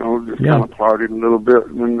thing, just kind of partied a little bit.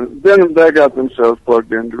 And then they got themselves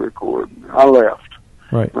plugged in to record. I left.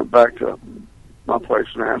 Right. Went back to my place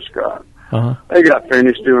in Ascot. They got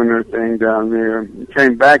finished doing their thing down there and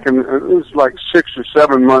came back, and it was like 6 or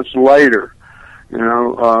 7 months later, get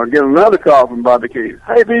another call from Bobby Keys.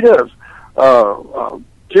 "Hey, B-Dubs,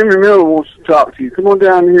 Jimmy Miller wants to talk to you. Come on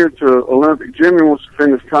down here to Olympic. Jimmy wants to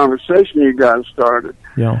finish the conversation you guys started."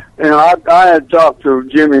 Yeah. And I had talked to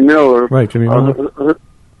Jimmy Miller. Right, Jimmy Miller.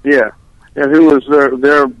 And who was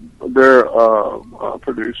their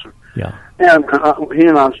producer. Yeah. And he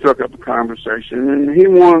and I struck up a conversation, and he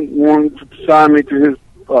wanted to sign me to his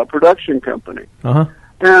production company.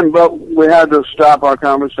 But we had to stop our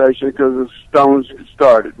conversation because the Stones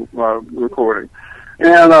started recording.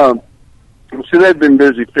 And see, they'd been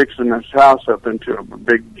busy fixing this house up into a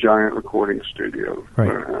big, giant recording studio.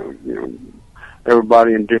 Right.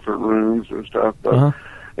 Everybody in different rooms and stuff. But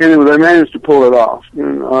anyway, they managed to pull it off.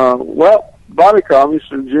 And, Bobby called me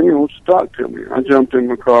and said, "Jimmy wants to talk to me." I jumped in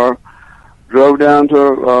my car, drove down to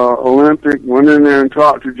Olympic, went in there and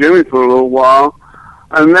talked to Jimmy for a little while.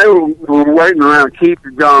 And they were waiting around. Keith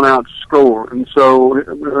had gone out to score. And so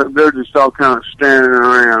they're just all kind of standing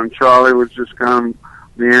around. Charlie was just kind of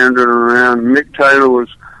meandering around. Mick Taylor was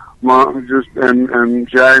and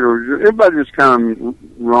Jagger, everybody just kind of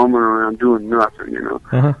roaming around doing nothing,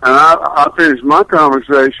 And I finished my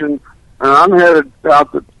conversation, and I'm headed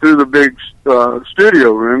out through the big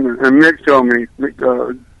studio room, and Mick told me,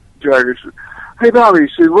 Jagger said, "Hey, Bobby," he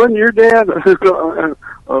said, "wasn't your dad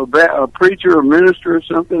a preacher or minister or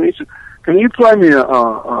something?" He said, "Can you play me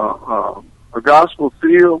a gospel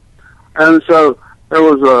feel?" And so there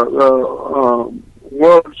was a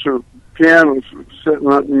Wurlitzer piano sitting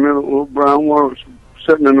right in the middle, little brown Wurlitzer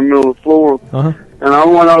sitting in the middle of the floor. And I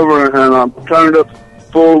went over and I turned up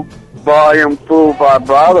full volume, full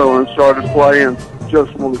vibrato, and started playing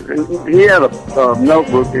just he had a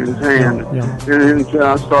notebook in his hand, and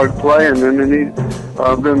I started playing, and then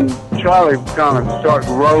Charlie kind of started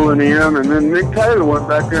rolling in, and then Mick Taylor went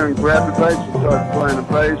back there and grabbed the bass and started playing the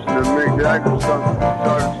bass, and then Mick Jagger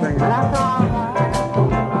started singing.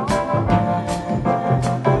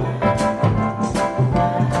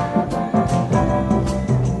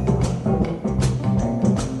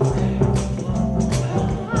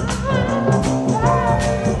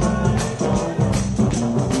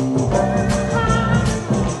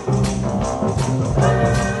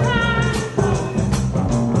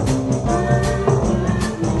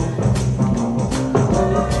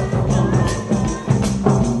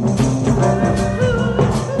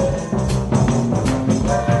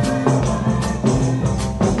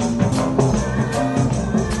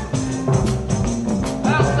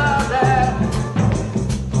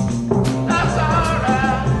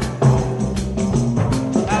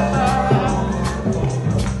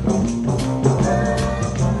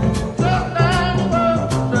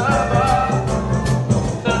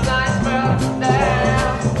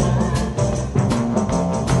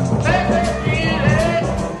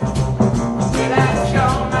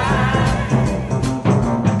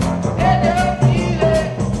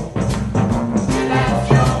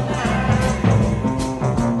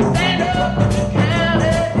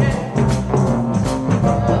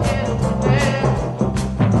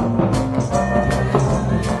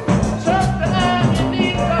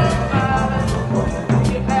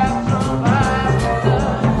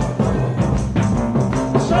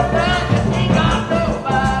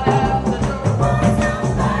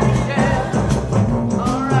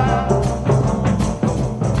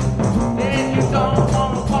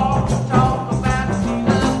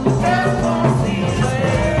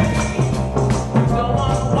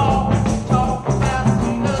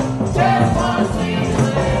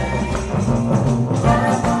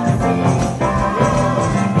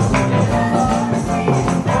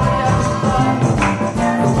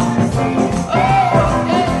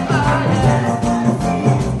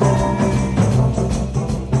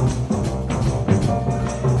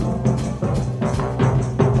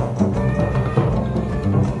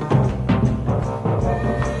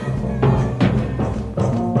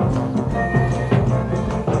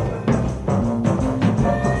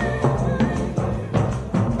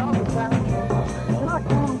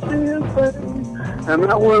 And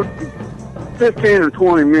that was 15 or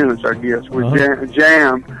 20 minutes, I guess, with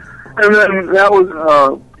jam. And then that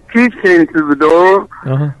was, Keith came through the door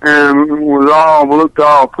and looked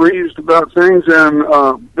all pleased about things. And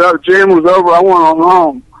that jam was over. I went on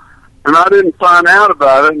home. And I didn't find out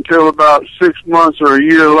about it until about 6 months or a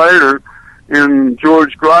year later in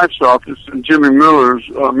George Greif's office, and Jimmy Miller's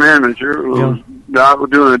manager, who was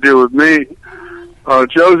doing a deal with me.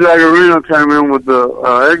 Joe Zagarino came in with the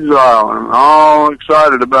Exile and all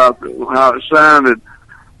excited about how it sounded.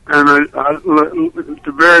 And at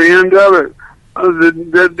the very end of it,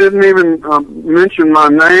 they didn't even mention my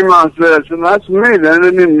name. I said, that's me. They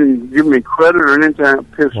didn't even give me credit or anything. It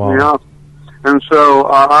pissed me off. And so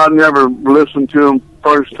I never listened to them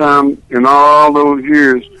first time in all those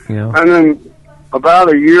years. Yeah. And then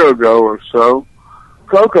about a year ago or so,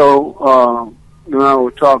 Coco and I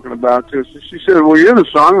were talking about this. She said, well, you're the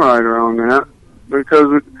songwriter on that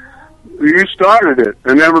because you started it,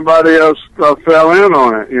 and everybody else fell in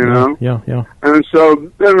on it, you know? Yeah. And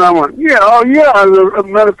so then I went, as a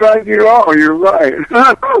matter of fact, you're right.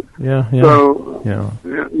 So, yeah.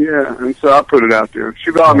 And so I put it out there.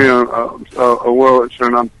 She bought me a Wurlitzer,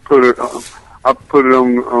 and I put it on I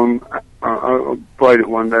played it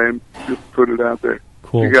one day and just put it out there.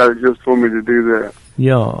 Cool. She got it just for me to do that.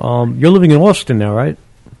 Yeah. You're living in Austin now, right?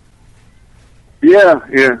 Yeah.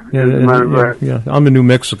 I'm in New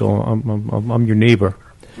Mexico. I'm your neighbor.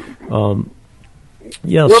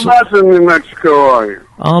 Whereabouts in New Mexico are you?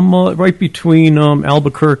 I'm right between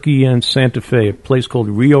Albuquerque and Santa Fe, a place called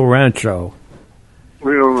Rio Rancho.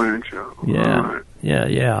 Rio Rancho. Yeah. All right.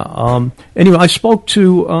 Yeah. Anyway, I spoke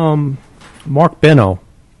to Mark Benno.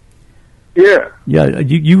 Yeah. Yeah,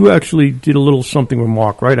 you actually did a little something with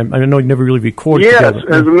Mark, right? I know you never really recorded together. Yes,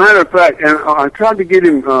 as a matter of fact, and I tried to get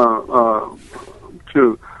him to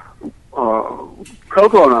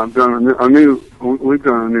Coco and I've done we've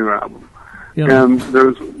done a new album. Yeah. And there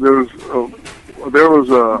was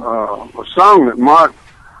a song that Mark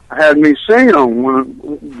had me sing on when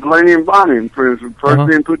Delaney and Bonnie, for instance, first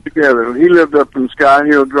being put together. He lived up in Sky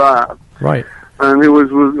Hill Drive. Right. And it was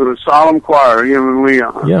with a solemn choir, him and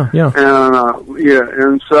Leon. Yeah.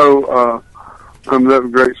 And so that was a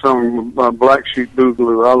great song, Black Sheep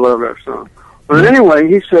Boogaloo. I love that song. But anyway,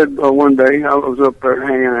 he said one day I was up there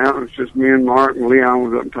hanging out. It was just me and Mark, and Leon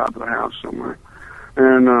was up top of the house somewhere.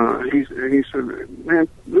 And he said, "Man,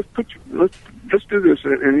 let's do this."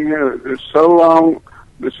 And he had it so long.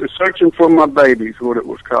 This is "Searching for My Baby" is what it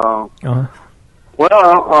was called. Uh-huh.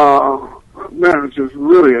 Well, man, it's just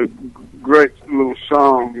really a great little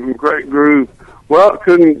song and great groove. Well,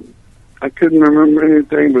 I couldn't remember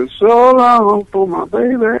anything but "So Long for My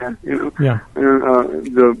Baby," you know. Yeah.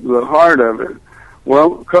 And the heart of it.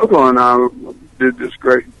 Well, Coco and I did this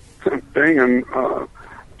great thing, and I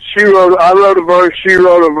wrote a verse, she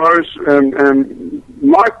wrote a verse, and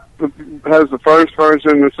Mike has the first verse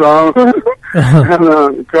in the song,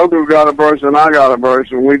 and Coco got a verse, and I got a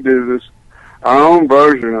verse, and we did our own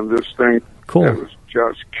version of this thing. Cool. It was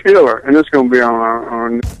just killer, and it's going to be on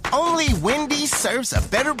our Only Wendy's serves a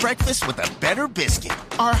better breakfast with a better biscuit.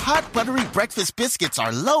 Our hot, buttery breakfast biscuits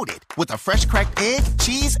are loaded with a fresh cracked egg,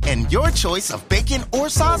 cheese, and your choice of bacon or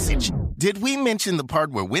sausage. Did we mention the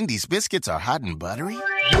part where Wendy's biscuits are hot and buttery?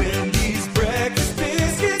 Wendy's breakfast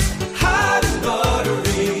biscuits, hot and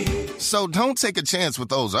buttery. So don't take a chance with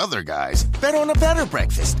those other guys. Bet on a better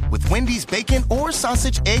breakfast with Wendy's bacon or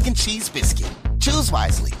sausage, egg, and cheese biscuit. Choose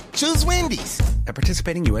wisely. Choose Wendy's. At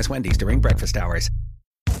participating U.S. Wendy's during breakfast hours.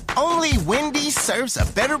 Only Wendy's serves a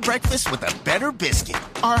better breakfast with a better biscuit.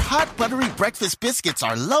 Our hot, buttery breakfast biscuits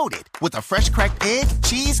are loaded with a fresh cracked egg,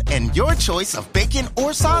 cheese, and your choice of bacon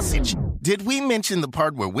or sausage. Did we mention the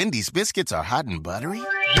part where Wendy's biscuits are hot and buttery?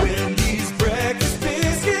 Wendy's breakfast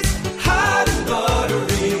biscuits, hot and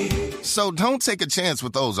buttery. So don't take a chance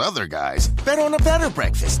with those other guys. Bet on a better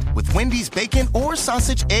breakfast with Wendy's bacon or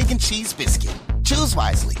sausage, egg, and cheese biscuit. Choose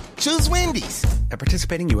wisely. Choose Wendy's. At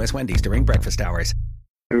participating U.S. Wendy's during breakfast hours.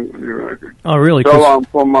 record. Oh, really? So Long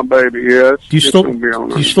for My Baby, yes. Do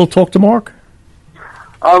you still talk to Mark?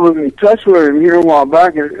 I was in touch with him here a while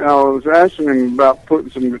back, and I was asking him about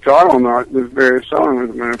putting some guitar on this various song,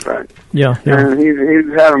 as a matter of fact. Yeah. And he's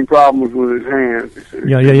having problems with his hands. He said.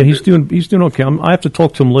 Yeah. He's doing okay. I have to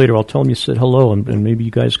talk to him later. I'll tell him you said hello, and maybe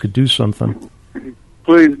you guys could do something.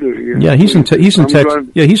 Please do. Yeah, he's in Texas.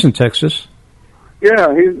 Yeah, he's in Texas.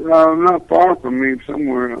 Yeah, he's not far from me,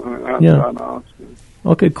 somewhere outside Austin.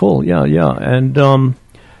 Okay, cool. Yeah, and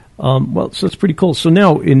well, so that's pretty cool. So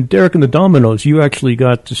now in Derek and the Dominoes, you actually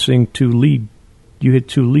got to sing You hit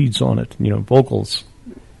two leads on it, vocals.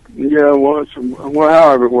 Yeah, well,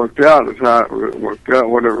 however it worked out is how it worked out.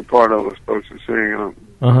 Whatever part I was supposed to sing,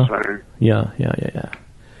 I'm saying. Yeah.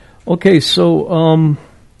 Okay, so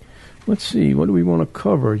let's see. What do we want to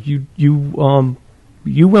cover? You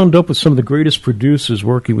wound up with some of the greatest producers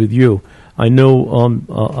working with you. I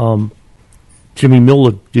know Jimmy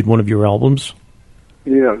Miller did one of your albums.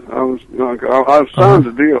 Yeah, I signed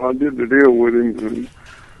the deal. I did the deal with him,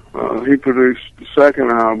 and he produced the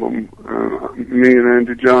second album. Me and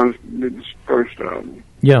Andy Johns did the first album.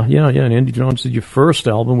 Yeah, and Andy Johns did your first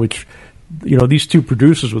album, which, these two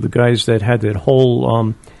producers were the guys that had that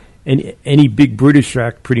whole, any big British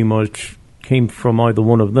act pretty much came from either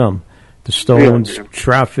one of them. The Stones, yeah.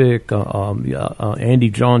 Traffic, Andy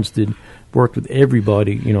Johns worked with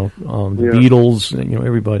everybody, the Beatles,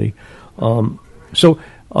 everybody. So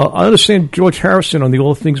I understand George Harrison on the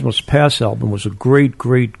All Things Must Pass album was a great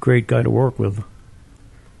guy to work with.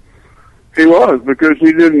 He was, because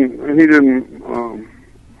he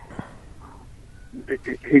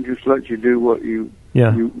just let you do what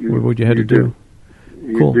what you had to do.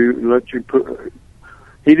 Cool.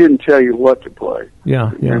 He didn't tell you what to play.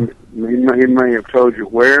 Yeah. And he may have told you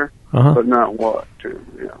where, but not what to.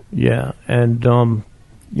 Yeah, and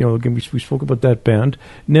again, we spoke about that band.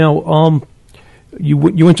 Now, you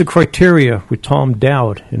went to Criteria with Tom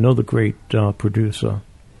Dowd, another great producer.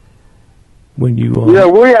 When you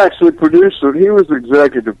we actually produced it. He was the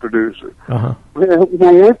executive producer.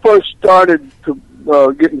 When we first started to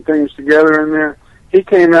getting things together in there, he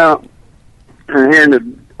came out and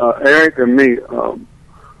handed Eric and me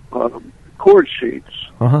chord sheets.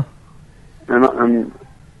 And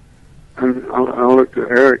I looked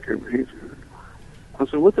at Eric and I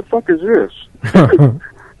said, "What the fuck is this?"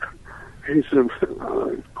 He said,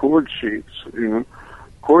 "Chord sheets,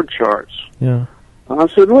 chord charts." Yeah. I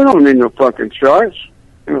said, "We don't need no fucking charts.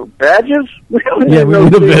 Badges? We don't need no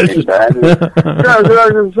badges.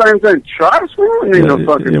 The same thing. Charts? We don't need no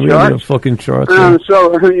fucking charts. We don't need no fucking charts.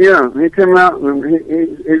 So, he came out and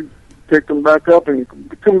he picked them back up and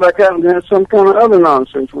come back out and had some kind of other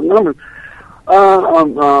nonsense with numbers.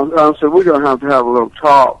 I said, we're going to have a little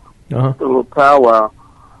talk, a little powwow.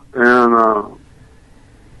 And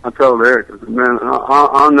I told Eric, I said, "Man,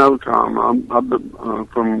 I know Tom. I've been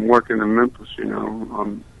from working in Memphis,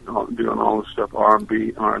 doing all this stuff,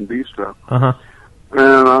 R&B stuff. Uh-huh.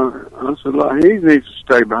 And I said, "Look, he needs to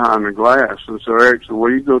stay behind the glass." And so Eric said,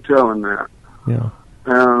 "Well, you go tell him that." Yeah.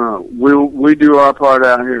 And we do our part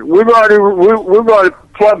out here. We've already been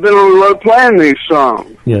on the road playing these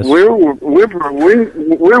songs. Yes. We were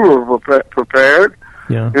prepared.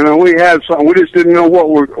 Yeah. You know, we had some. We just didn't know what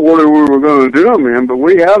order we were going to do them in, but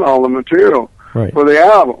we had all the material for the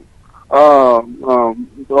album. All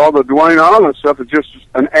the Dwayne Allman stuff is just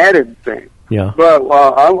an added thing. Yeah. But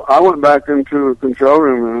I went back into the control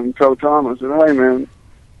room and told Tom, I said, "Hey, man,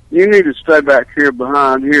 you need to stay back here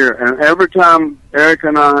behind here." And every time Eric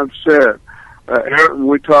and I have said, Eric,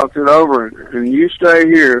 we talked it over, and you stay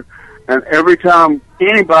here. And every time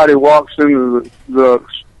anybody walks into the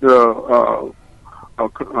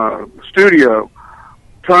studio,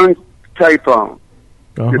 turn tape on.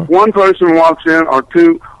 Uh-huh. If one person walks in or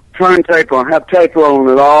two, turn tape on. Have tape on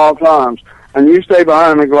at all times. And you stay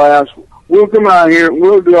behind the glass. We'll come out here.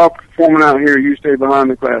 We'll do our performing out here. You stay behind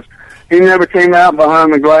the glass. He never came out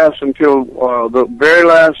behind the glass until the very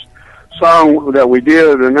last song that we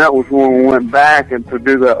did, and that was when we went back and to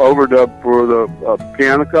do the overdub for the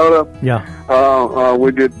piano coda. Yeah.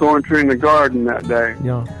 We did Thorn Tree in the Garden that day.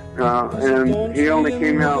 Yeah. And he only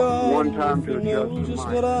came out one time to adjust the mic.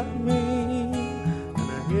 What I mean, and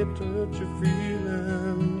I hate to hurt your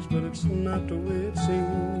feelings, but it's not the way it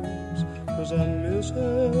seems, 'cause I miss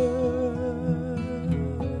her.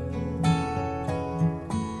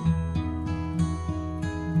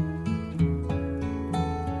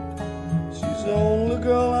 She's the only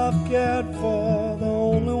girl I've cared for, the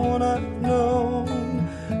only one I've known,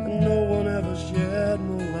 and no one ever shared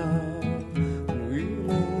my love, and we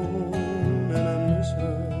alone, and I miss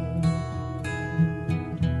her.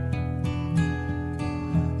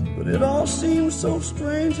 But it all seems so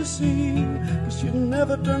strange to see, 'cause she'd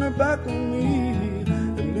never turn her back on me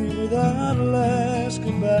and leave without a last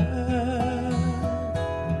goodbye.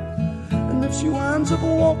 And if she winds up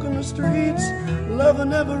walking the streets,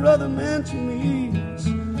 loving every other man she meets,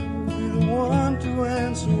 will be the one to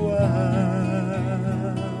answer why.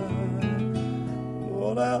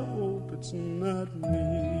 Lord, I hope it's not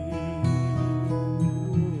me.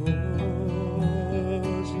 Oh,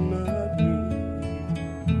 it's not me.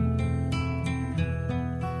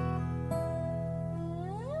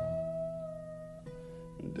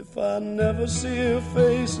 And if I never see her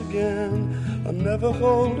face again, I'll never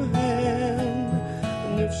hold her hand.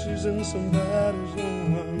 And if she's in somebody's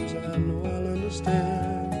arms, I know I'll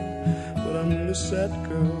understand. But I miss that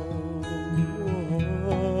girl.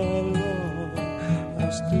 Oh, Lord, I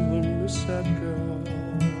still miss that girl.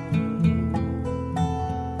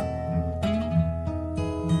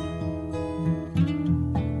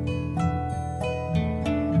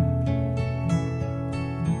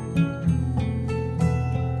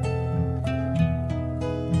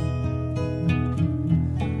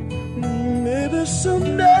 Maybe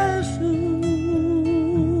someday soon,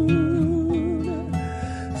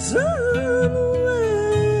 some way.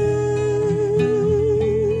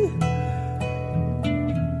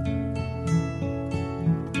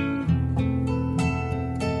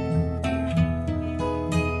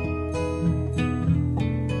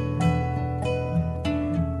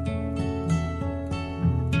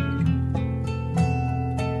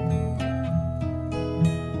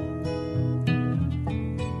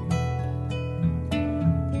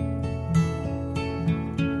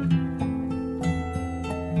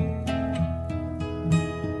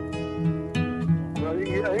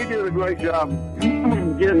 He did a great job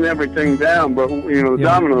getting everything down, but the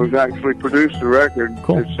Dominoes actually produced the record.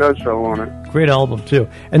 Cool. It says so on it. Great album, too.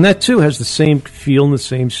 And that, too, has the same feel and the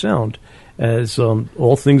same sound as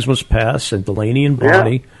All Things Must Pass and Delaney and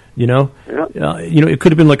Bonnie, Yeah. it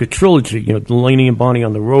could have been like a trilogy, Delaney and Bonnie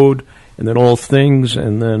on the road, and then All Things,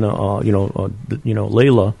 and then,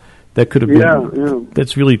 Layla. That could have been,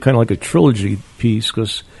 that's really kind of like a trilogy piece,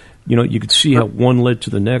 because, you could see how one led to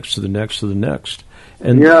the next, to the next, to the next.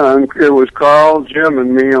 And and it was Carl, Jim,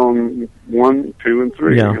 and me on 1, 2, and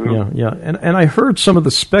 3. Yeah. And I heard some of the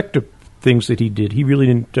Spectre things that he did. He really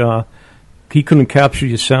didn't. He couldn't capture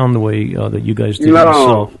your sound the way that you guys did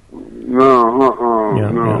yourself. No.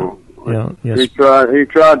 Yes. He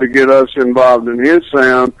tried to get us involved in his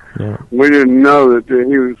sound. Yeah. We didn't know that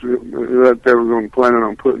that they were going to plan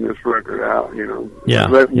on putting this record out. It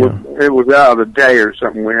was out of a day or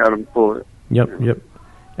something. We had them pull it. Yep.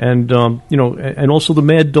 And and also the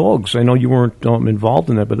Mad Dogs. I know you weren't involved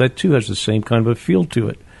in that, but that too has the same kind of a feel to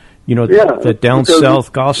it. That down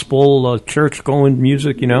south gospel church going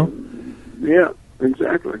music. Yeah,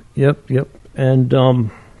 exactly. Yep. And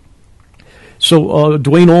So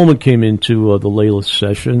Dwayne Allman came into the Layla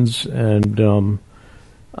sessions, and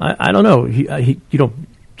I don't know. He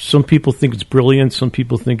some people think it's brilliant. Some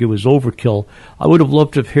people think it was overkill. I would have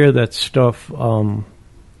loved to hear that stuff kind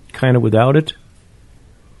of without it,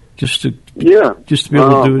 just to be able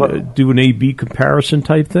to do an A/B comparison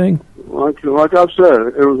type thing. Like I've said,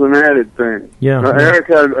 it was an added thing. Yeah. Eric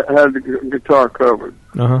had the guitar covered.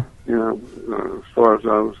 Uh-huh. As far as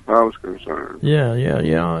I was concerned. Yeah,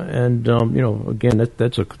 and again,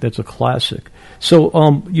 that's a classic. So,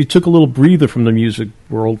 you took a little breather from the music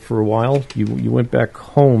world for a while. You went back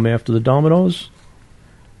home after the Dominoes.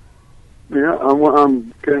 Yeah, I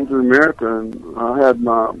came to America, and I had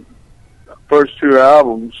my first 2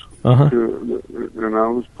 albums. Uh-huh. And I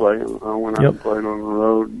was playing. I went out and played on the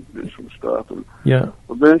road, did some stuff, and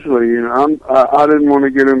eventually, I didn't want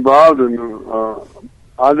to get involved in.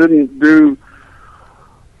 I didn't do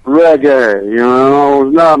reggae.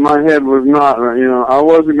 My head was not. I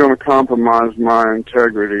wasn't going to compromise my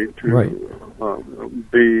integrity to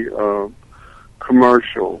be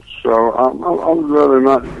commercial. So I would rather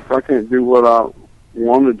not. If I can't do what I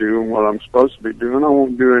want to do and what I'm supposed to be doing, I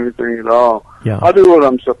won't do anything at all. Yeah. I do what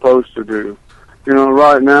I'm supposed to do.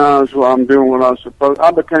 Right now is what I'm doing what I'm supposed.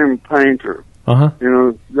 I became a painter. Uh-huh.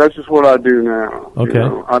 That's just what I do now. Okay.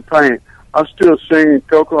 I paint. I still sing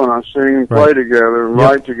Coco, and I sing and play together and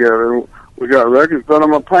write together. We got records, but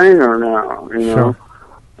I'm a painter now. Sure.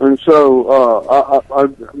 And so,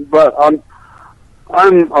 but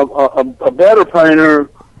I'm a better painter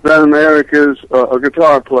than Eric is a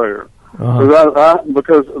guitar player.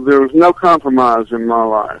 Because there was no compromise in my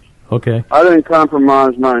life. Okay. I didn't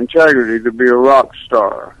compromise my integrity to be a rock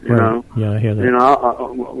star. You know. Yeah, I hear that.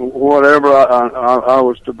 Whatever I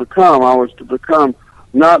was to become,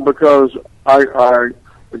 not because I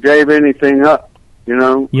gave anything up.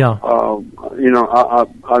 Yeah.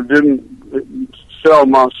 I didn't sell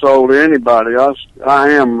my soul to anybody. I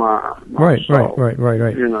am my soul.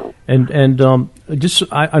 Right. And just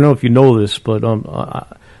I don't know if you know this, but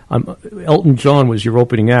Elton John was your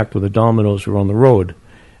opening act with the Dominoes were on the road.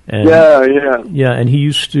 And, yeah, and he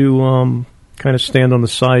used to kind of stand on the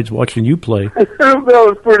sides watching you play. That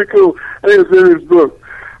was pretty cool. I think it was in his book.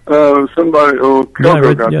 Somebody,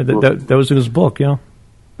 that was in his book, yeah.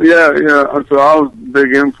 Yeah. So I was a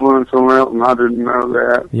big influence on Elton. I didn't know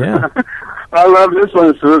that. Yeah. I love this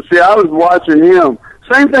one. So, see, I was watching him.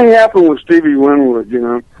 Same thing happened with Stevie Winwood,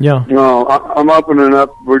 Yeah. I'm opening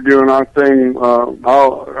up. We're doing our thing. I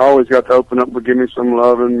always got to open up with Give Me Some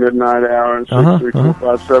Love and Midnight Hour and 6, 3, 4,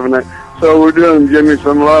 5, 7, 8. So we're doing Give Me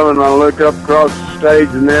Some Love, and I look up across the stage,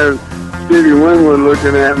 and there's Stevie Winwood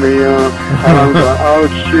looking at me. And I'm like, oh,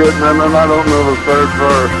 shit, man, I don't know the third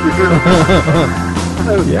verse.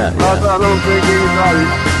 Yeah. I don't think anybody,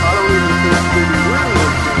 I don't even think Stevie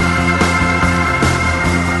Winwood.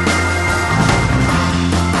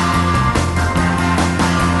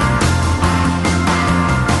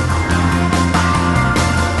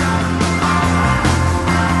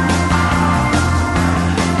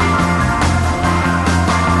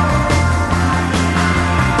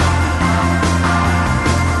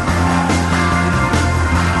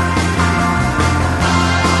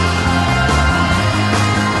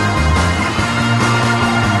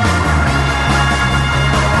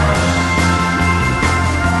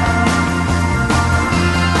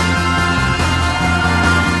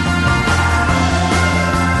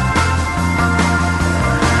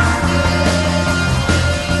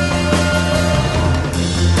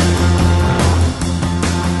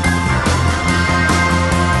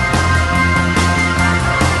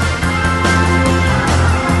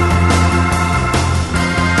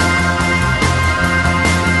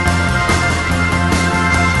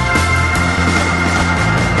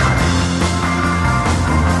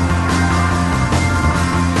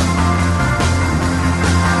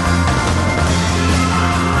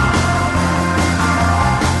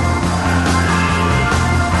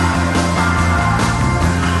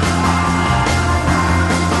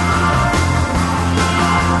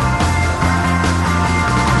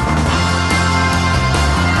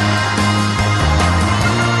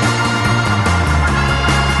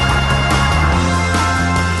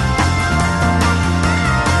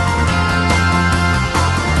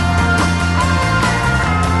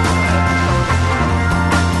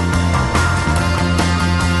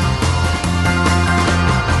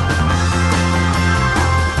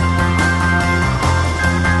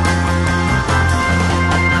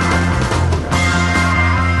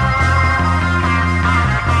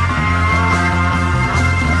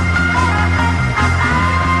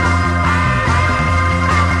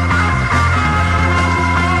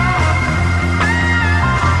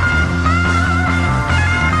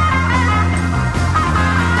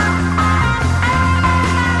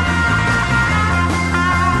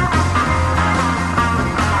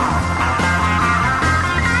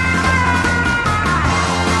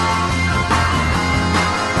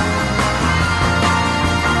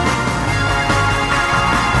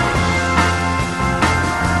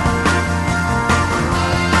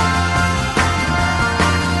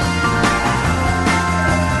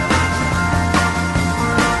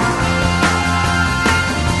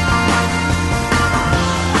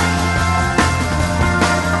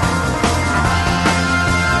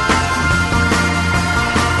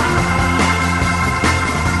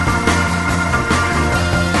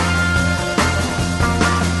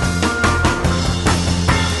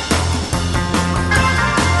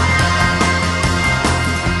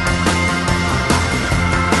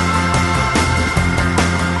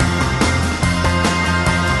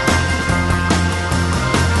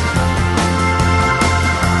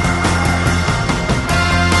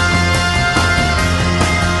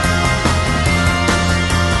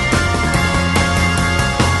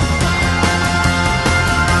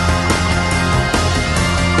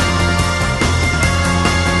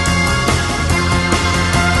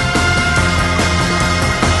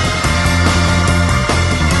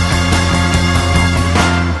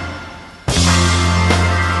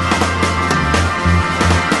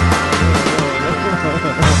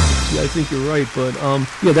 right. But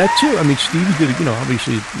yeah, that too. I mean, Stevie did.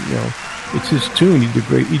 Obviously, it's his tune.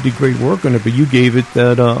 He did great work on it. But you gave it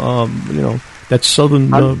that that Southern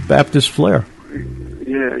Baptist flair.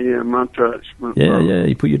 Yeah, my touch. Yeah,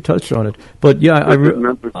 you put your touch on it. But yeah,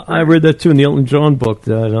 I read that too in the Elton John book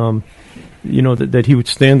that that he would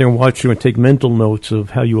stand there and watch you and take mental notes of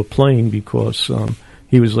how you were playing because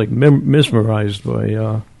he was like mesmerized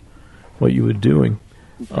by what you were doing.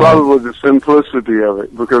 Probably the simplicity of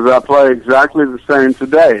it, because I play exactly the same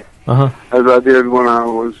today as I did when I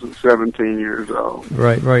was 17 years old.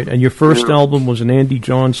 Right. And your first album was an Andy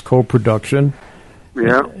Johns co-production.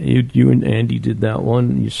 Yeah. You and Andy did that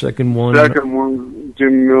one. Your second one?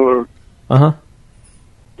 Jim Miller. Uh-huh.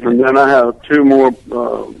 And then I have two more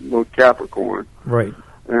with Capricorn. Right.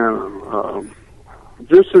 And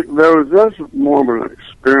there was just more of an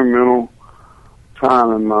experimental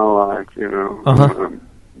time in my life, And,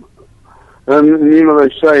 they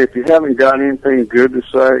say if you haven't got anything good to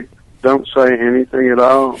say, don't say anything at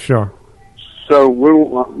all. Sure. So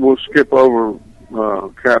we'll skip over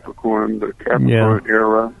Capricorn, the Capricorn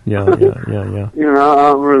era. Yeah. I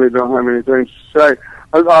really don't have anything to say.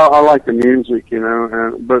 I like the music,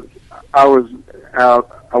 but I was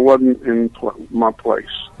out. I wasn't in my place.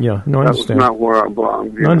 Yeah, no, I understand. That was not where I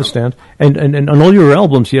belonged. I understand. And on all your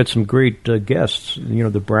albums, you had some great guests.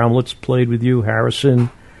 The Brownlets played with you, Harrison,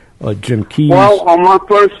 Jim Keys. Well, on my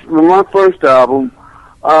first album,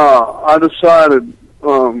 I decided.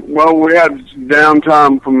 We had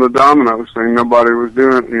downtime from the Dominoes thing. Nobody was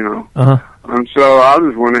doing it, and so I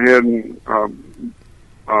just went ahead and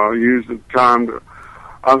used the time to.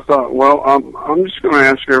 I thought, well, I'm just going to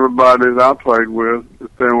ask everybody that I played with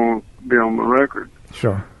if they want to be on the record.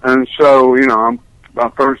 Sure. And so, my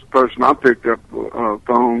first person I picked up the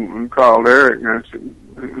phone and called Eric,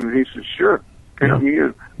 and he said, sure, count me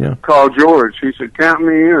in. Yeah. Called George. He said, count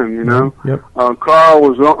me in, Yep. Carl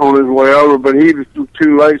was on his way over, but he was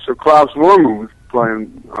too late, so Klaus Lorman was playing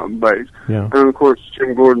bass. Yeah. And, of course,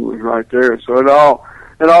 Jim Gordon was right there. So it all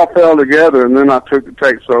fell together, and then I took the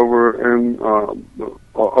tapes over and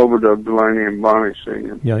overdubbed Delaney and Bonnie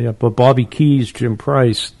singing. Yeah. But Bobby Keys, Jim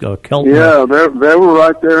Price, Kelton. Yeah, they were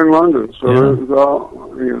right there in London, so it was all,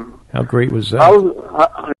 How great was that?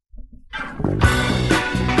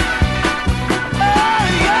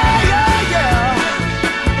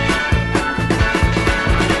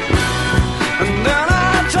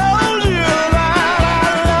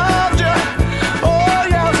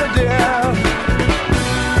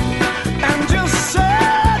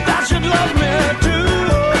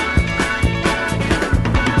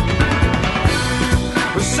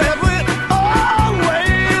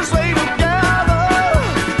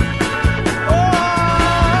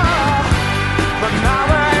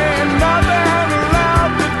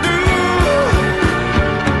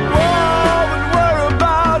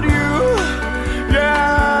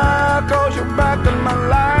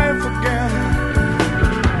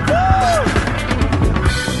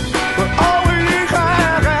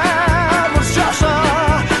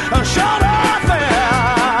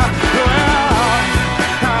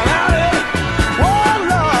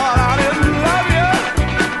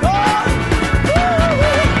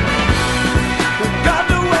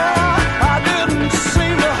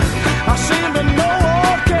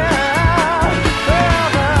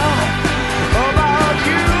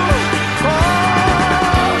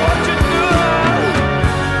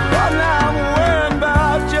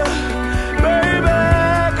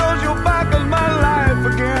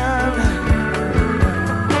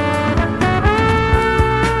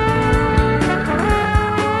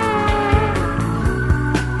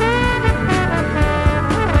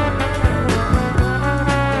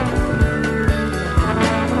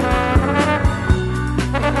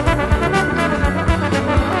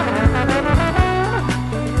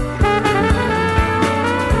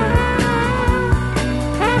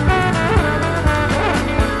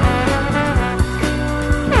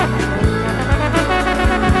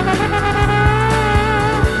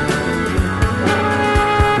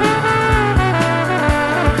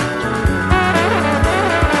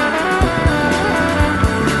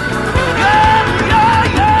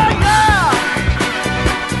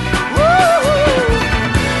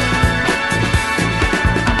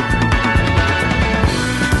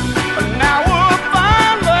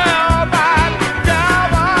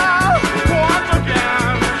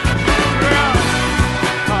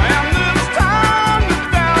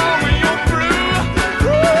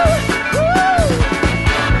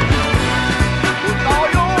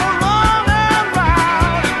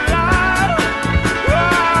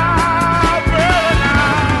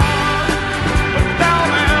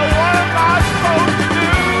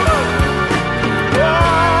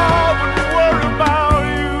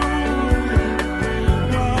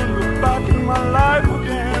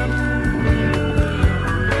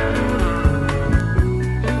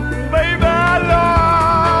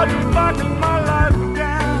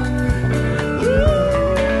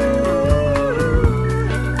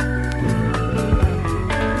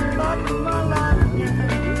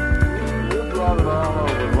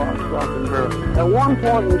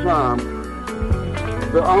 point in time,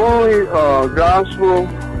 the only gospel,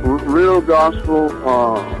 real gospel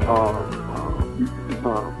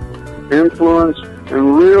influence,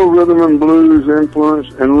 and real rhythm and blues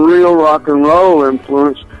influence, and real rock and roll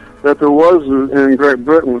influence that there was in Great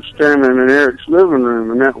Britain was standing in Eric's living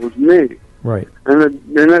room, and that was me. Right. And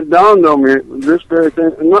it dawned on me this very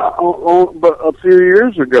thing, but a few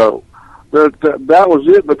years ago, that was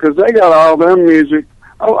it, because they got all their music.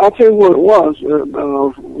 I'll tell you what it was. I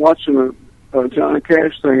was watching a Johnny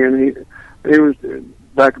Cash thing, and he was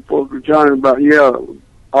back and forth with Johnny about,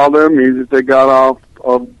 all their music they got off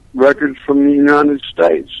of records from the United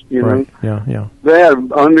States, you know. Yeah. They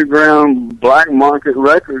had underground black market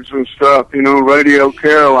records and stuff, Radio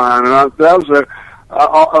Caroline, and that was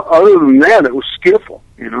other than that, it was skiffle,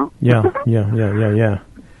 Yeah.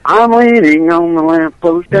 I'm leaning on the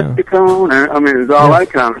lamppost at the corner. I mean, it's all that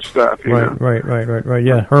kind of stuff, you know. Right.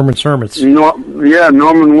 Yeah, Herman's Hermits.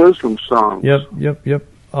 Norman Wisdom songs. Yep.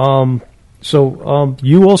 So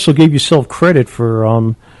you also gave yourself credit for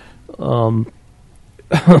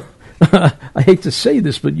I hate to say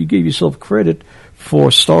this, but you gave yourself credit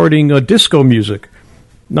for starting disco music.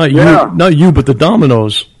 Not you, but the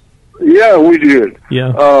Dominoes. Yeah, we did.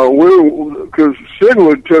 Yeah. Because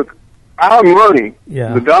Sigwood took our money,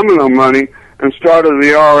 the Domino money, and started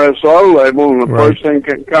the RSO label, and the first thing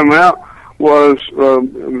that come out was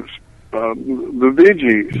the Bee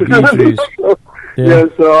Gees.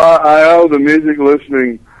 So I owe the music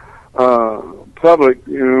listening public,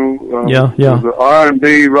 the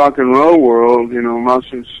R&B rock and roll world, my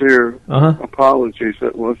sincere apologies.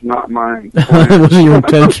 That was not my intent. It wasn't your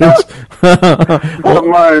intentions. Not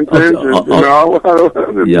my intentions.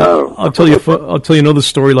 I'll tell you another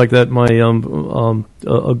story like that. My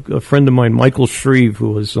a friend of mine, Michael Shreve,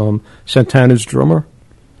 who was Santana's drummer,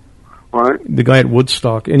 right? The guy at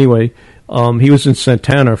Woodstock. Anyway, he was in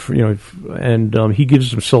Santana, and he gives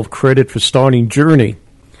himself credit for starting Journey.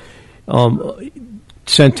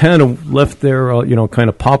 Santana left their, kind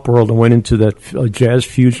of pop world and went into that jazz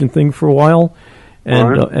fusion thing for a while.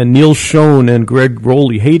 And Neil Schon and Greg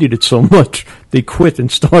Rowley hated it so much they quit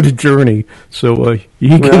and started Journey. So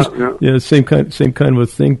same kind of a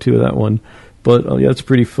thing to that one. But it's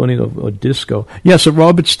pretty funny. A disco. Yeah. So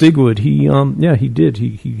Robert Stigwood, he did.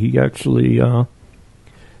 He actually.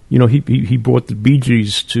 He brought the Bee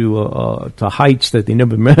Gees to heights that they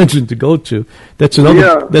never imagined to go to. That's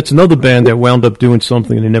another band that wound up doing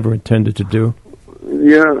something they never intended to do.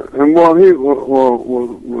 Yeah, and with me,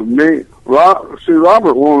 Robert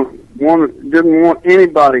didn't want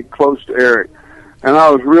anybody close to Eric, and I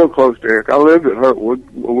was real close to Eric. I lived at Hurtwood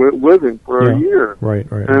with him for a year. Right.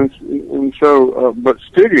 And so, but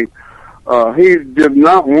Stiggy, he did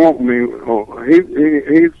not want me. He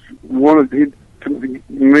wanted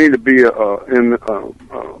me to be run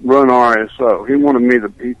RSO. He wanted me to.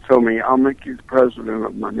 He told me, "I'll make you the president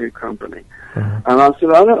of my new company." And I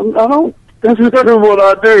said, "I don't. That's what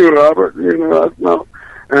I do, Robert. No."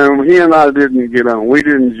 And he and I didn't get on. We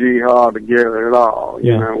didn't jihad together at all.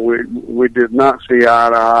 We did not see eye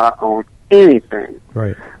to eye on anything.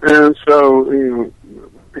 Right. And so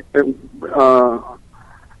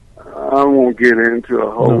I won't get into a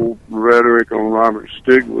whole rhetoric on Robert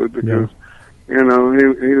Stigwood because. He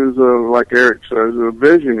was, like Eric says, a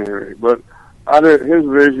visionary. But his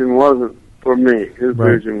vision wasn't for me. His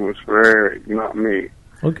vision was for Eric, not me.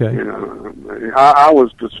 Okay. I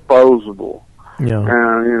was disposable. Yeah.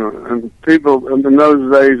 And people, in those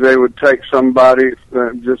days, they would take somebody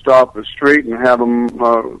just off the street and have them,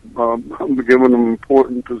 give them an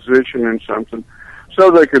important position in something so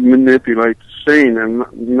they could manipulate the scene. And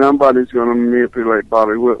nobody's going to manipulate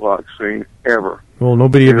Bobby Whitlock's scene ever. Well,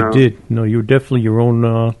 nobody ever did. No, you were definitely your own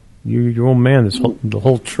man. The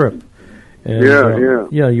whole trip. And,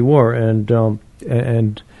 yeah, you were, and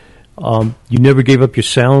you never gave up your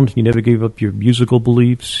sound. You never gave up your musical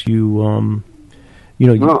beliefs. You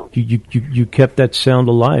kept that sound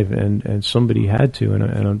alive, and somebody had to,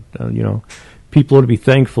 and people ought to be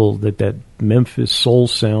thankful that Memphis soul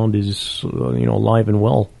sound is alive and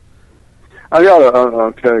well.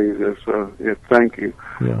 I'll tell you this. Thank you.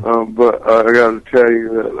 Yeah. But I got to tell you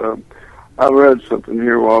that I read something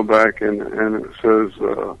here a while back, and it says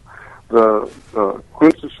the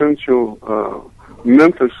quintessential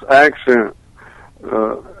Memphis accent.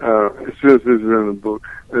 It says this is in the book.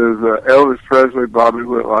 Is Elvis Presley, Bobby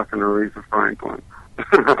Whitlock, and Aretha Franklin.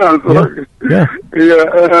 Yeah.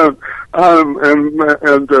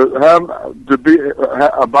 And to be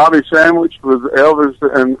a Bobby sandwich with Elvis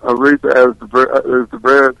and Aretha as the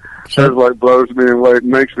bread, that like blows me away. It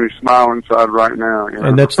makes me smile inside right now. You know?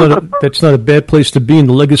 And that's not a bad place to be in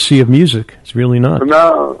the legacy of music. It's really not.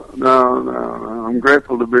 No. I'm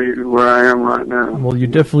grateful to be where I am right now. Well, you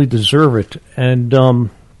definitely deserve it. And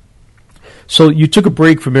so you took a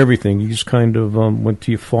break from everything. You just kind of went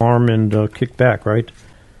to your farm and kicked back, right?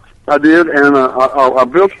 I did, and I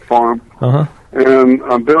built a farm. Uh-huh. And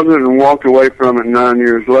I built it and walked away from it 9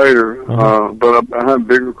 years later. Uh-huh. But I had a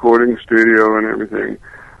big recording studio and everything.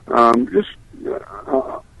 That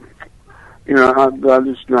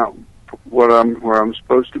is not where I'm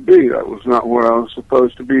supposed to be. That was not what I was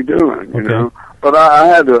supposed to be doing. You know. But I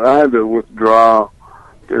had to withdraw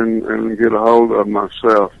and get a hold of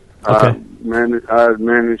myself. Okay. I had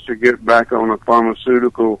managed to get back on a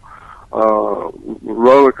pharmaceutical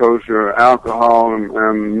roller coaster, alcohol and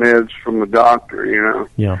meds from the doctor, you know.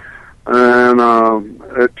 Yeah. And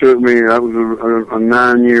it took me. That was a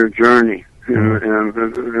 9-year journey,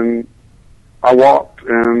 and I walked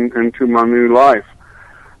into my new life.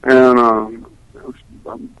 And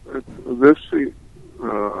this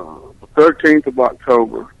 13th of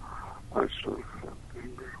October.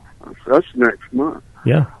 That's next month.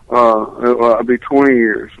 Yeah. It'll be 20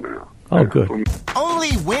 years now. Oh, good. Only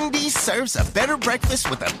Wendy's serves a better breakfast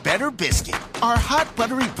with a better biscuit. Our hot,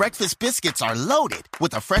 buttery breakfast biscuits are loaded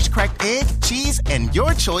with a fresh cracked egg, cheese, and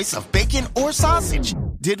your choice of bacon or sausage.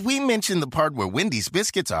 Did we mention the part where Wendy's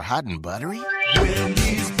biscuits are hot and buttery?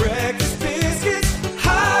 Wendy's breakfast biscuits,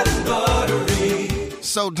 hot and buttery.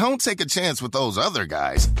 So don't take a chance with those other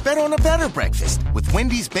guys. Bet on a better breakfast with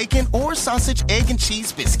Wendy's bacon or sausage, egg, and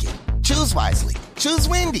cheese biscuit. Choose wisely. Choose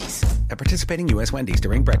Wendy's. At participating U.S. Wendy's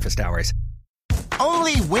during breakfast hours.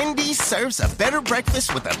 Only Wendy's serves a better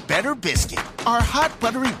breakfast with a better biscuit. Our hot,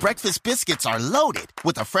 buttery breakfast biscuits are loaded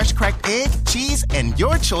with a fresh cracked egg, cheese, and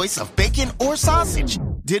your choice of bacon or sausage.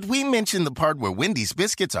 Did we mention the part where Wendy's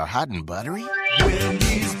biscuits are hot and buttery?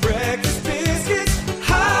 Wendy's breakfast biscuits,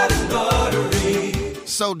 hot and buttery.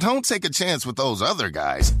 So don't take a chance with those other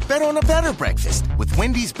guys. Bet on a better breakfast with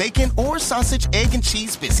Wendy's bacon or sausage, egg, and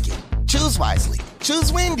cheese biscuit. Choose wisely.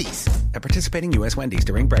 Choose Wendy's. At participating U.S. Wendy's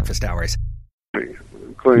during breakfast hours.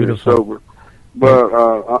 Clean and sober. But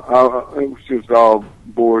it was just all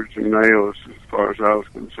boards and nails as far as I was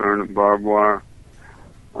concerned, and barbed wire.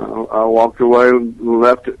 I walked away,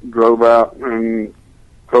 left it, drove out, and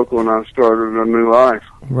Coco and I started a new life.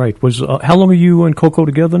 Right. How long are you and Coco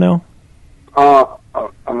together now?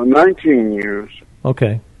 19 years.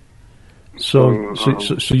 Okay. So you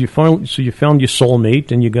found your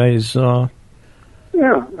soulmate, and you guys. Yeah,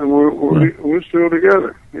 and we're still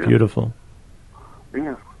together. Yeah. Beautiful.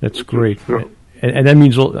 Yeah, that's great. And that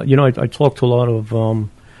means, you know, I talk to a lot of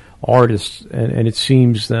artists, and it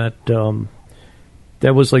seems that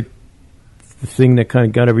that was like the thing that kind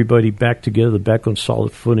of got everybody back together, back on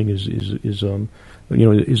solid footing. Is a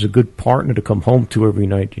good partner to come home to every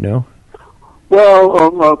night. You know.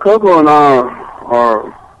 Well, Coco and I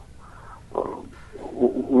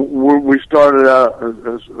we started out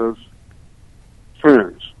as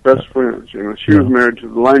friends, best friends. You know, she was married to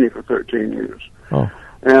Delaney for 13 years. Oh.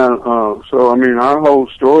 And so, I mean, our whole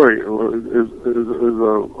story is a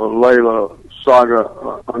Layla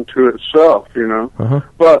saga unto itself, you know. Uh-huh.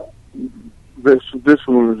 But this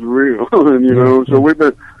one is real, and you know.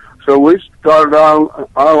 So we started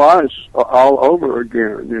our lives all over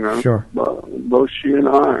again, you know. Sure. Both she and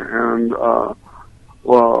I, and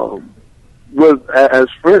as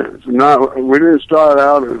friends. We didn't start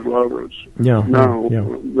out as lovers. Yeah. No,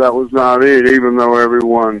 that was not it. Even though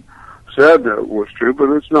everyone said that was true,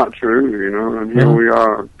 but it's not true, you know. And here we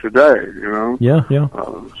are today, you know. Yeah.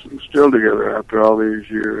 Still together after all these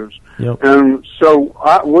years. Yep. And so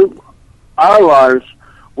our lives,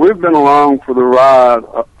 we've been along for the ride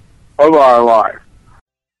of our life.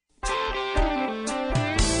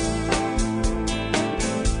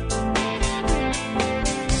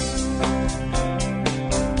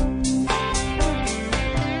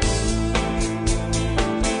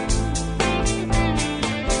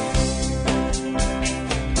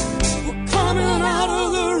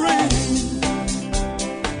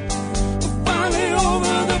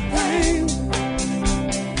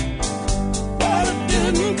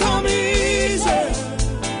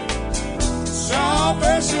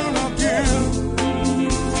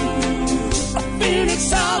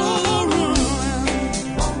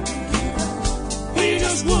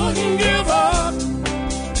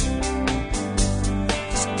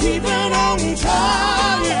 Keeping on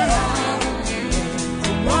trying to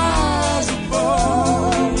rise above.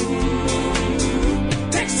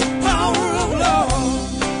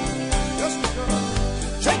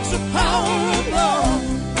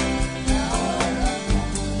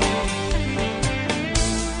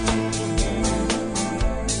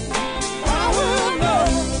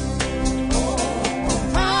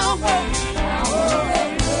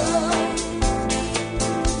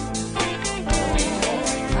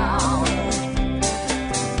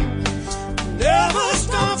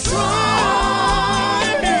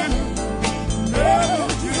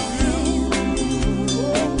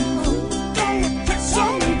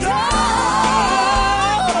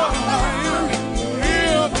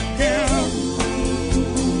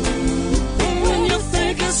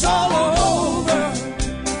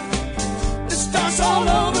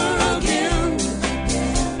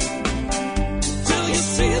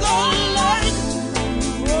 the light.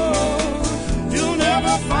 Oh, you'll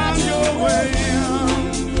never find your way in.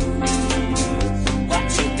 But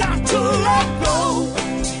you got to let go.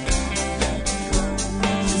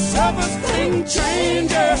 Everything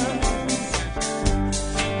changes.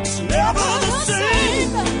 It's never the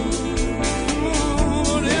same.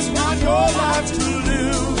 But it's not your life to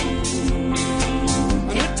live.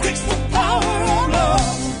 And it takes the power of love.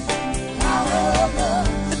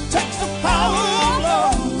 It takes the power of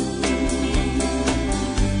love.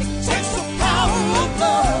 It takes the power of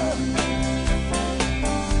love.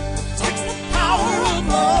 It takes the power of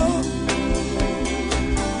love.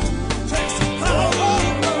 It takes the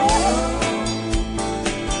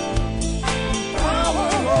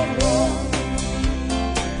power of love.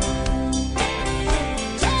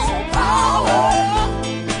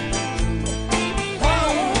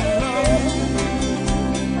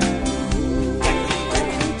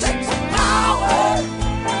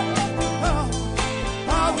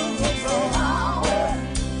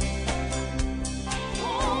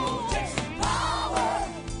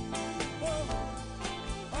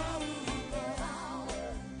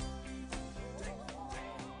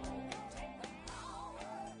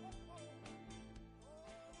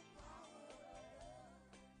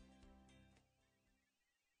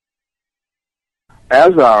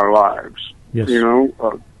 As our lives, Yes.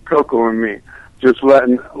 Coco and me, just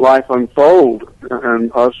letting life unfold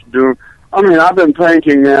and us doing. I mean, I've been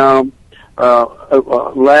painting now.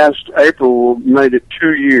 Last April made it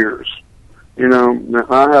 2 years.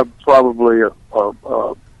 I have probably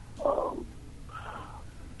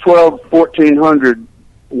 1,400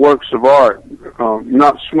 works of art,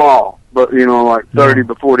 not small, but like 30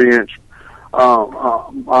 to 40 inch.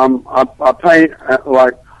 I paint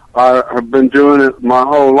like I have been doing it my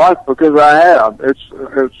whole life because I have. It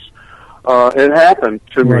happened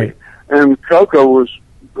to me, and Coco was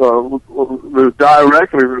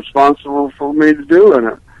directly responsible for me doing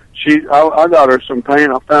it. I got her some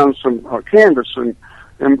paint. I found some canvas in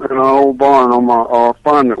an old barn on our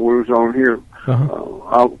farm that we was on here.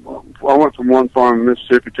 I went from one farm in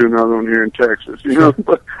Mississippi to another one here in Texas.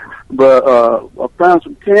 But I found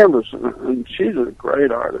some canvas, and she's a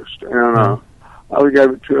great artist, and I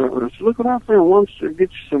gave it to her. And I said, "Look what I found. Why don't you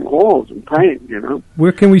get you some oils and paint?"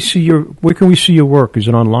 Where can we see your work? Is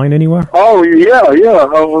it online anywhere? Oh yeah.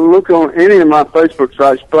 Look on any of my Facebook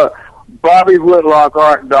sites, but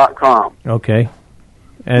BobbyWhitlockArt.com. Okay.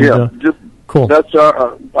 And just cool. That's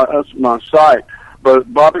that's my site,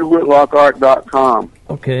 but BobbyWhitlockArt.com.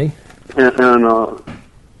 Okay. And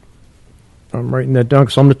I'm writing that down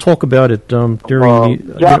because I'm going to talk about it during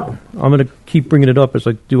I'm going to keep bringing it up as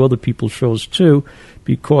I do other people's shows too,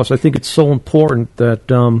 because I think it's so important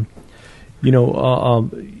that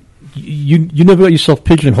you never got yourself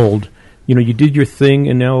pigeonholed. You did your thing,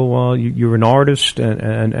 and now you're an artist,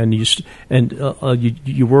 and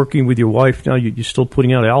you're working with your wife now. You're still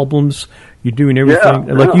putting out albums. You're doing everything,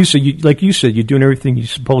 and like you said, you're doing everything you're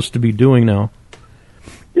supposed to be doing now.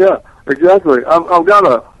 Yeah, exactly. I've got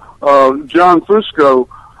a John Fusco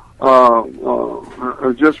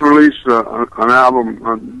just released an album,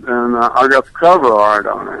 and I got the cover art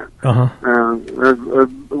on it. And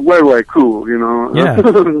it's way cool, Yeah.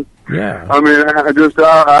 Yeah. I mean, just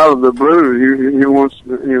out of the blue, he wants.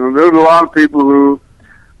 There's a lot of people who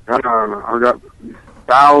I got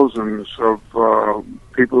thousands of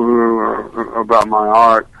people who are about my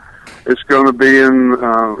art. It's going to be in.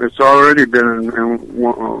 It's already been in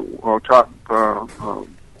top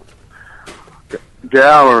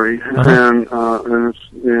gallery, and it's,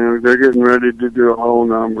 they're getting ready to do a whole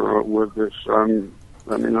number with this.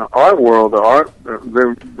 The art world, they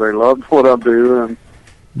love what I do, and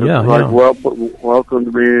welcome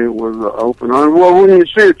to me with open arms. Well, when you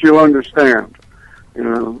see it, you'll understand.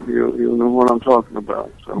 You'll know what I'm talking about.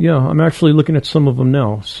 So. Yeah, I'm actually looking at some of them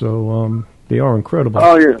now. So they are incredible.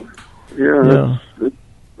 Oh yeah.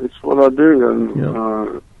 It's what I do,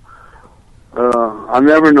 and I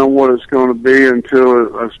never know what it's going to be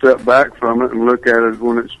until I step back from it and look at it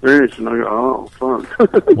when it's finished, and I go, "Oh, fun!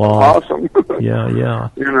 Wow. Awesome!" Yeah.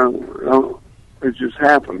 It just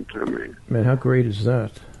happened to me. Man, how great is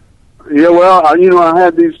that? Yeah, well, I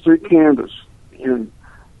had these 3 canvases, and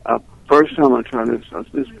first time I tried this, I was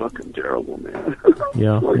this fucking terrible, man.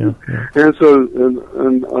 Yeah. And so,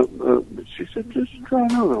 and she said, just try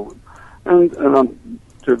another one, and I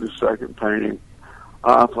did the second painting.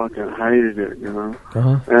 I fucking hated it, and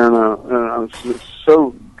I was just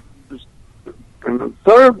so. And the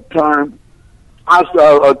third time, I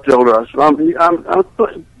told her, I said,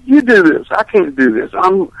 "You do this. I can't do this.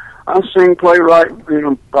 I'm sing, play, write,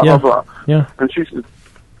 blah blah blah." Yeah. And she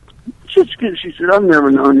She said, I've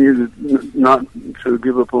never known you not to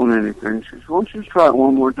give up on anything. She said, why don't you just try it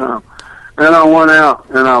one more time? And I went out,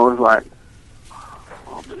 and I was like,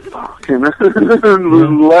 oh, fuck, and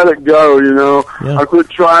let it go, you know. Yeah. I quit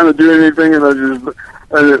trying to do anything, and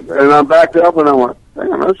and I backed up, and I went,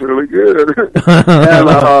 damn, that's really good.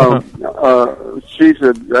 And she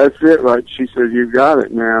said, that's it, right? She said, you got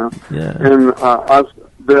it now. Yeah. And I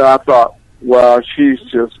thought, wow, she's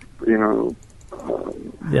just, you know,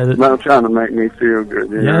 not trying to make me feel good.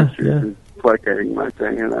 You know? She's placating my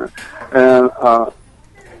thing, you know. And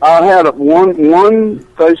I had one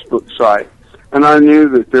Facebook site, and I knew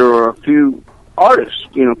that there were a few artists,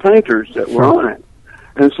 you know, painters that were on it.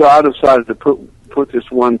 And so I decided to put this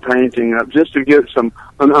one painting up just to get an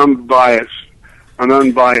unbiased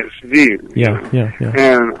view. Yeah.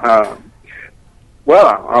 And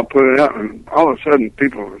well, I'll put it up, and all of a sudden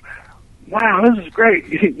people were, wow, this is great.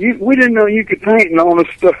 We didn't know you could paint and all this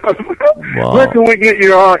stuff. Wow. Where can we get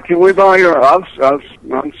your art? Can we buy your art? I've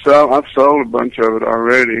sold a bunch of it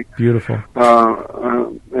already. Beautiful.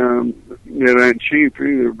 And it ain't cheap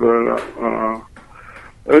either, but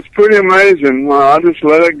it's pretty amazing. I just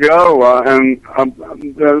let it go, and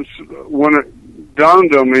that's when it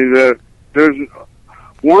dawned on me that there's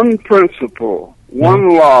one principle, one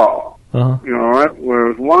law. You know, right?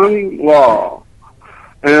 There's one law.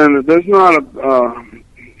 And there's not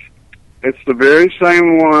it's the very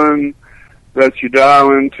same one that you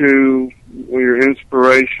dial into your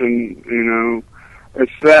inspiration, you know.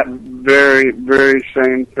 It's that very, very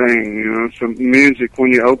same thing, you know. So music,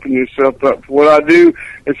 when you open yourself up, what I do,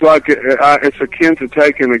 it's like, it's akin to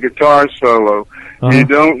taking a guitar solo. You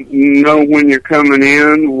don't know when you're coming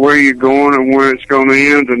in, where you're going, and where it's going to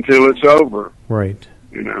end until it's over. Right.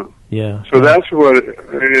 You know. Yeah. So that's what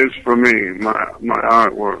it is for me, my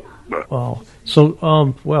artwork. But. Wow. So,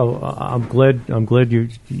 I'm glad you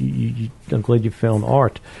found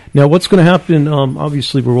art. Now, what's going to happen?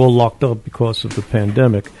 Obviously, we're all locked up because of the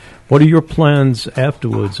pandemic. What are your plans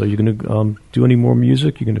afterwards? Are you going to do any more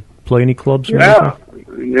music? You going to play any clubs? Or yeah.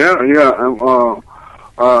 anything?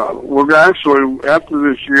 We're actually, after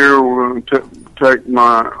this year, we're going to take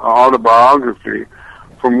my autobiography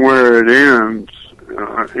from where it ended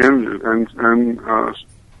and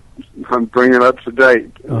bring it up to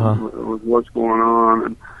date with what's going on.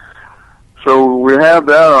 And so we have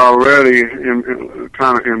that already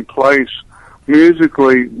kind of in place.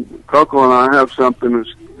 Musically, Coco and I have something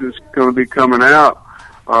that's going to be coming out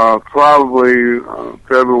probably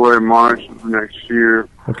February, March of next year.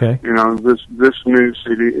 Okay. You know, this new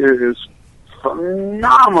CD is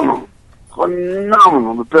phenomenal.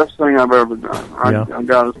 The best thing I've ever done. I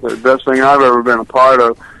got to say, the best thing I've ever been a part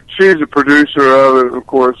of. She's a producer of it, of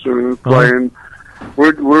course, and playing.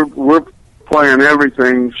 We're playing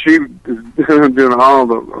everything. She is doing all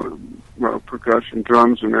the percussion,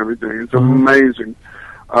 drums, and everything. It's amazing.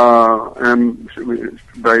 And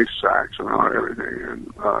bass, sax, and everything.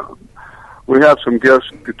 And we have some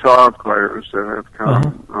guest guitar players that have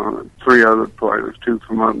come. 3 other players, 2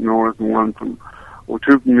 from up north and 2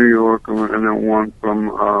 from New York, and then 1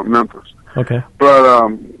 from Memphis. Okay.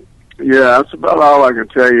 But yeah, that's about all I can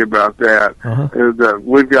tell you about that. Is that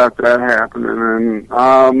we've got that happening, and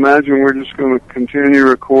I imagine we're just going to continue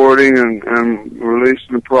recording and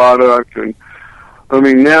releasing the product. And I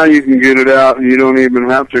mean, now you can get it out, and you don't even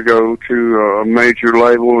have to go to a major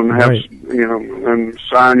label and have and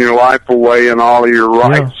sign your life away and all of your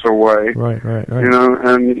rights away. Right. You know,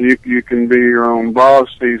 and you can be your own boss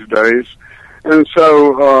these days. And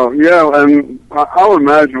so, and I would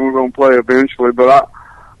imagine we're going to play eventually, but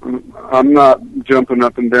I'm not jumping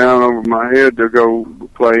up and down over my head to go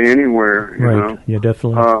play anywhere. You know? Yeah,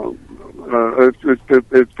 definitely.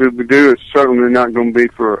 If we do, it's certainly not going to be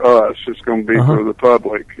for us. It's going to be for the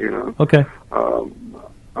public. You know. Okay. I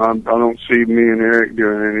don't see me and Eric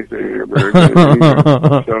doing anything very good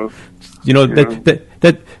either. So,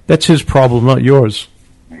 that's his problem, not yours.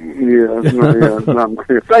 It's not.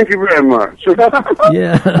 Thank you very much. I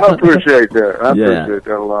appreciate that. I appreciate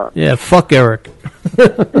that a lot. Yeah, fuck Eric.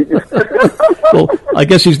 Well, I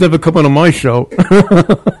guess he's never coming on my show.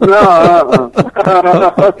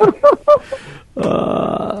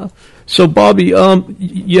 So, Bobby,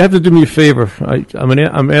 you have to do me a favor.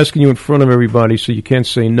 I'm asking you in front of everybody, so you can't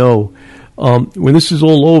say no. When this is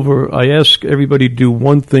all over, I ask everybody to do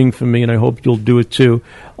one thing for me, and I hope you'll do it too.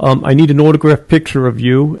 I need an autographed picture of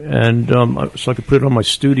you, and so I can put it on my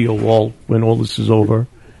studio wall when all this is over.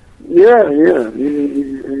 Yeah.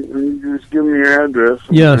 You just give me your address.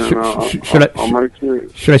 Yeah. I'll make sure.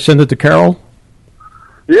 Should I send it to Carol?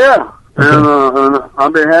 Yeah. And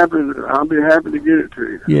I'll be happy. I'll be happy to get it to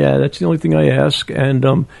you. Yeah, that's the only thing I ask. And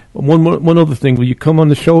one other thing, will you come on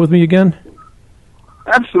the show with me again?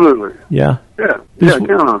 Absolutely. Yeah. Yeah. This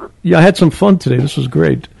Count on it. Yeah, I had some fun today. This was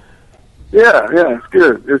great. Yeah, it's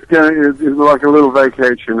good. It's like a little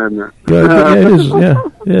vacation, isn't it? Yeah, it is. Yeah,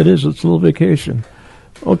 it is. It's a little vacation.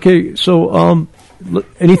 Okay, so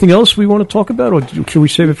anything else we want to talk about, or should we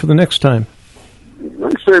save it for the next time?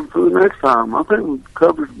 Let's save it for the next time. I think we've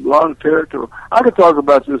covered a lot of territory. I could talk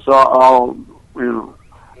about this all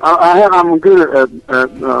I'm good at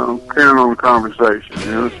carrying on the conversation,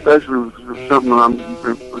 especially with something I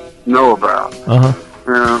know about.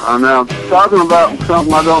 And now talking about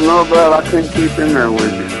something I don't know about, I can't keep in there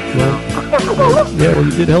with you. Yeah, well,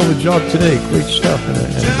 you did a hell of a job today. Great stuff.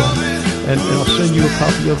 And I'll send you a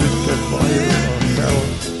copy of it via Carol.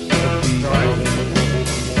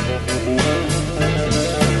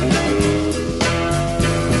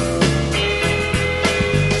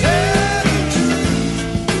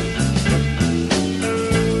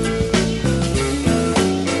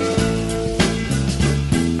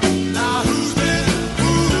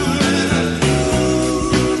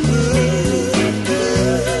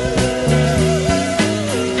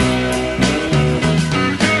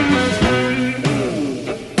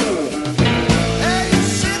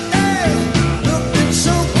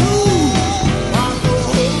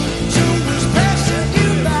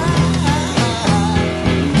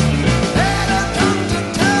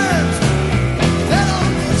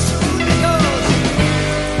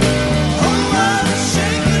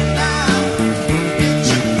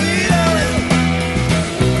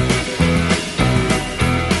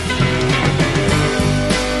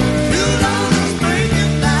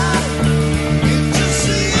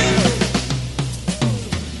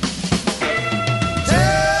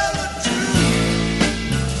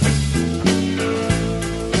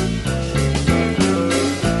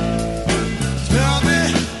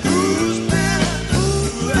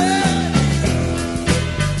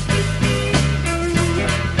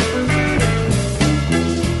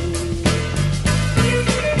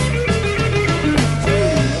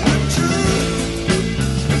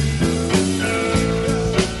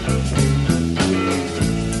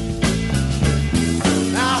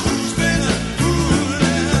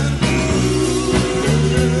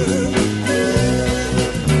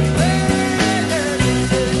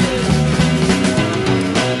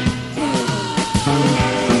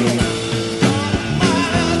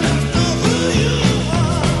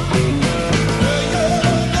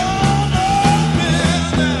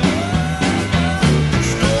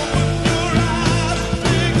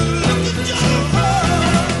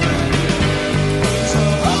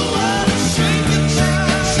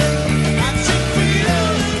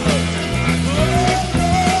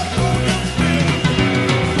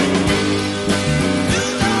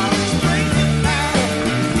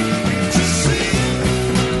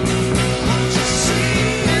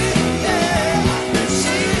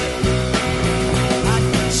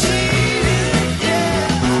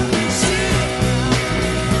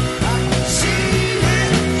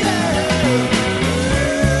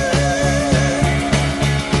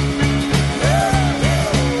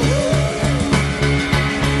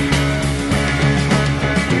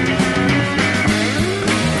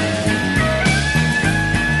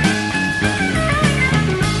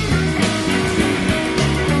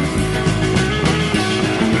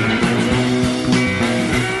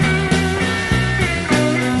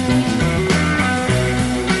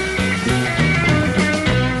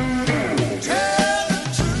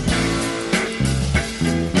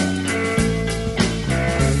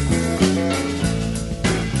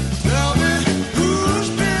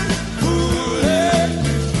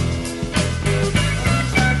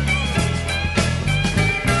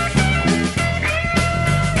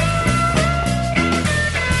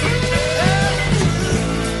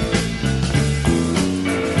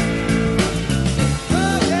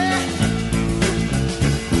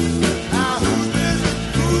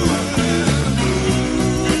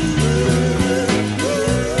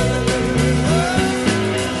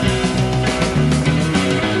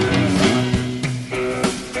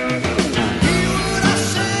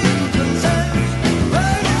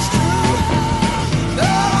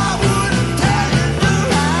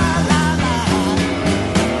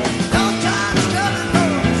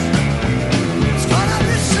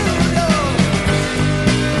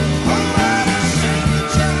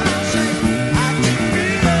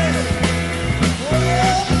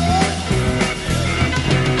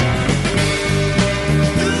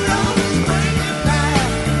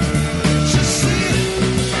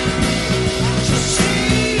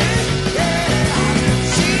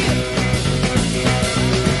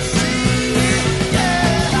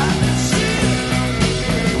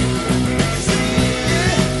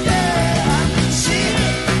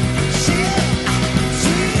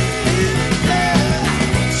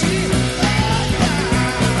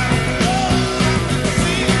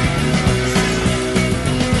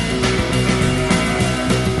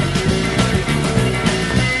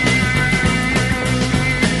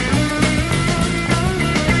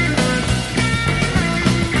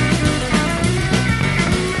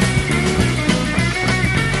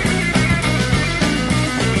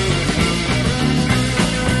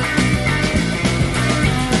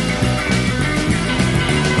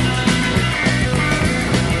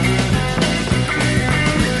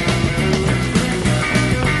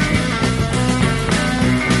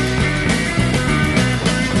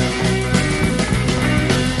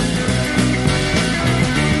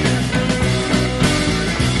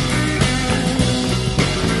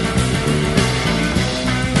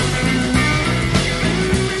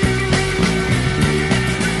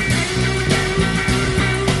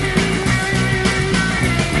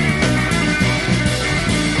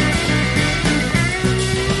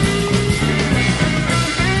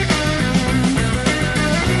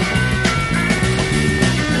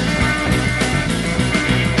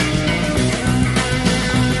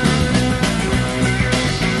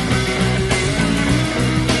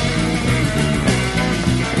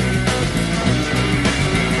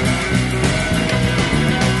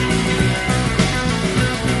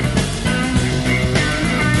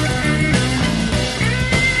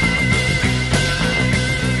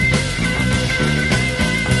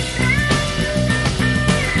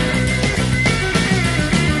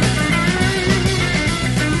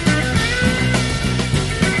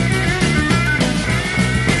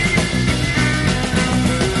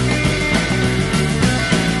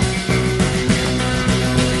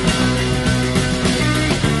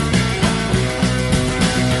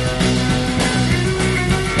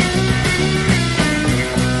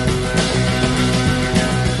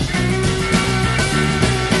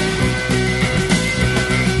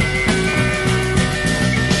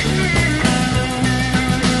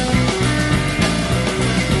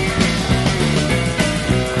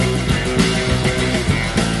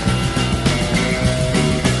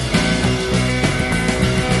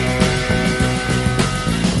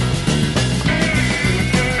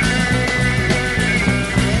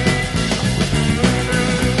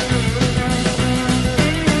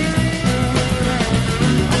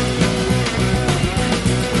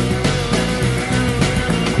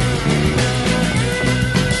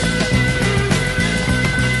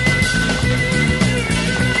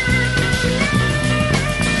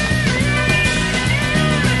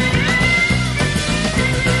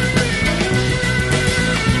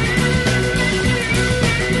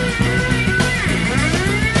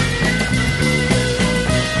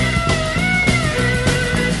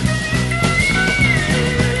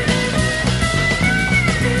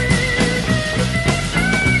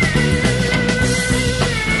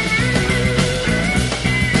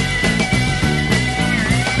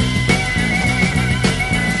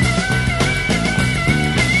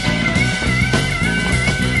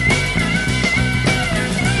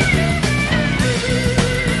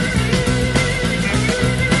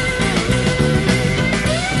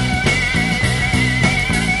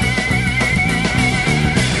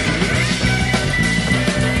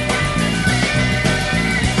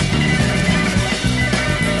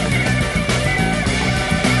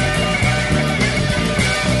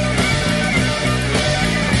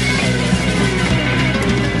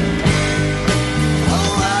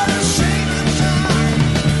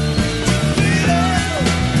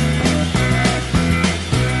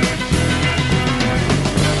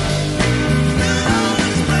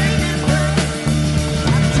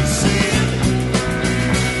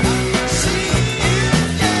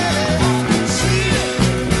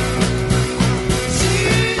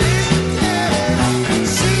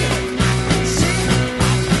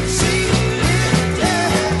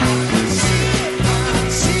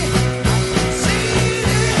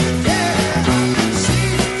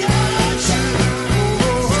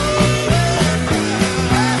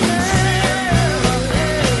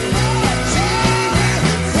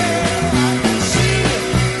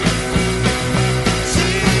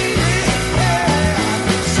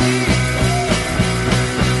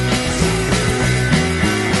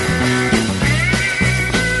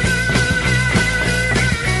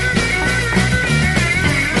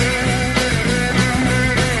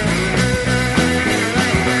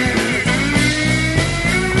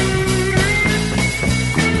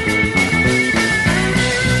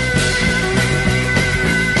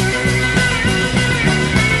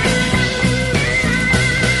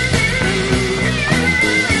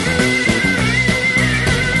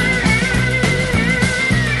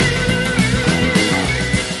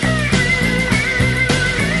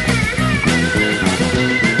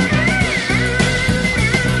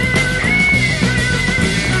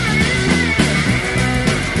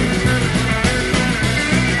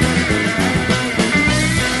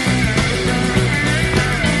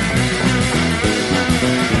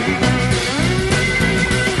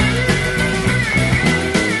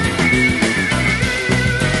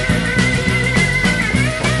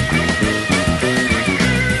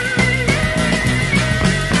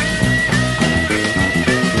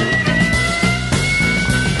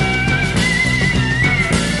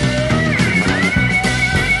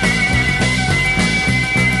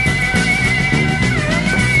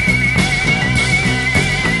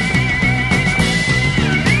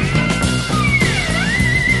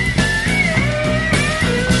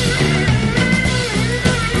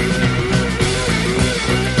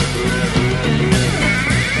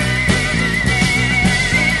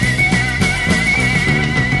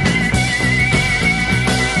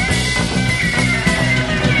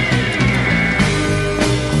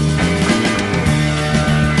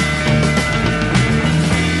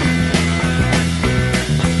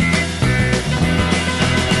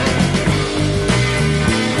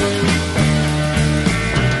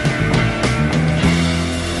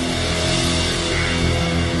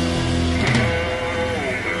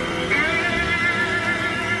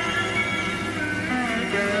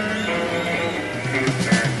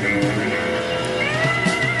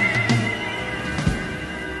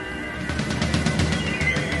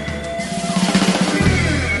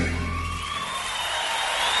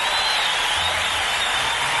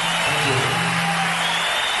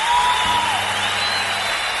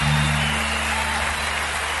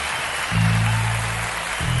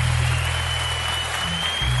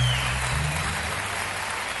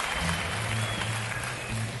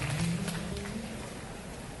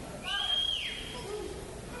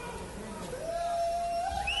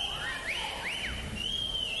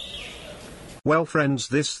 Well friends,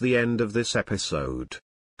 this the end of this episode.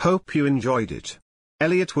 Hope you enjoyed it.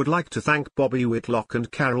 Elliot would like to thank Bobby Whitlock and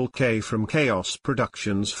Carol Kay from Chaos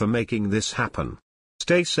Productions for making this happen.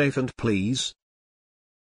 Stay safe and please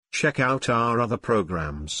check out our other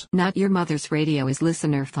programs. Not Your Mother's Radio is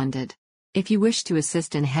listener funded. If you wish to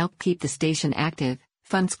assist and help keep the station active,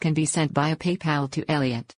 funds can be sent via PayPal to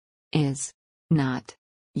Elliot. Is not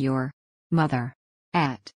your mother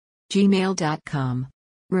at gmail.com.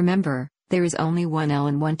 Remember, there is only one L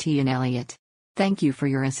and one T in Elliot. Thank you for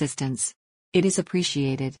your assistance. It is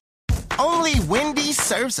appreciated. Only Wendy's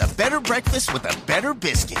serves a better breakfast with a better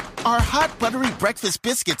biscuit. Our hot buttery breakfast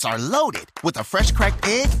biscuits are loaded with a fresh cracked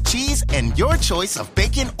egg, cheese, and your choice of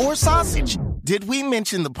bacon or sausage. Did we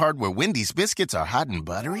mention the part where Wendy's biscuits are hot and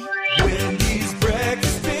buttery? Wendy's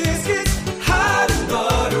breakfast biscuits, hot and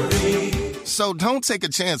buttery. So don't take a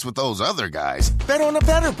chance with those other guys. Bet on a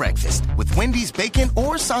better breakfast with Wendy's bacon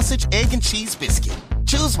or sausage, egg, and cheese biscuit.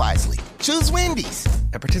 Choose wisely. Choose Wendy's.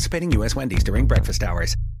 At participating U.S. Wendy's during breakfast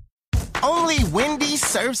hours. Only Wendy's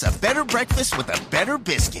serves a better breakfast with a better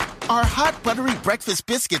biscuit. Our hot buttery breakfast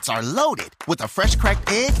biscuits are loaded with a fresh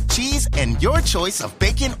cracked egg, cheese, and your choice of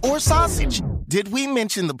bacon or sausage. Did we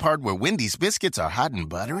mention the part where Wendy's biscuits are hot and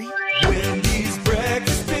buttery? Wendy's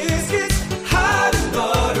breakfast biscuits, hot and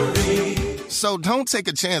buttery. So don't take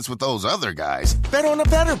a chance with those other guys. Bet on a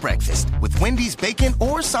better breakfast with Wendy's bacon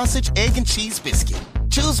or sausage, egg, and cheese biscuit.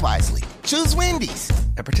 Choose wisely. Choose Wendy's.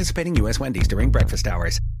 At participating U.S. Wendy's during breakfast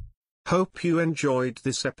hours. Hope you enjoyed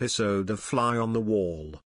this episode of Fly on the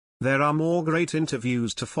Wall. There are more great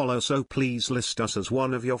interviews to follow, so please list us as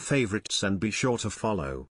one of your favorites and be sure to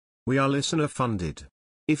follow. We are listener funded.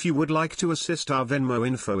 If you would like to assist, our Venmo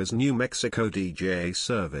info is New Mexico DJ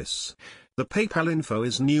Service. The PayPal info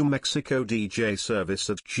is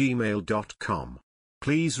newmexicodjservice@gmail.com.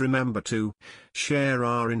 Please remember to share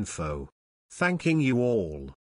our info. Thanking you all.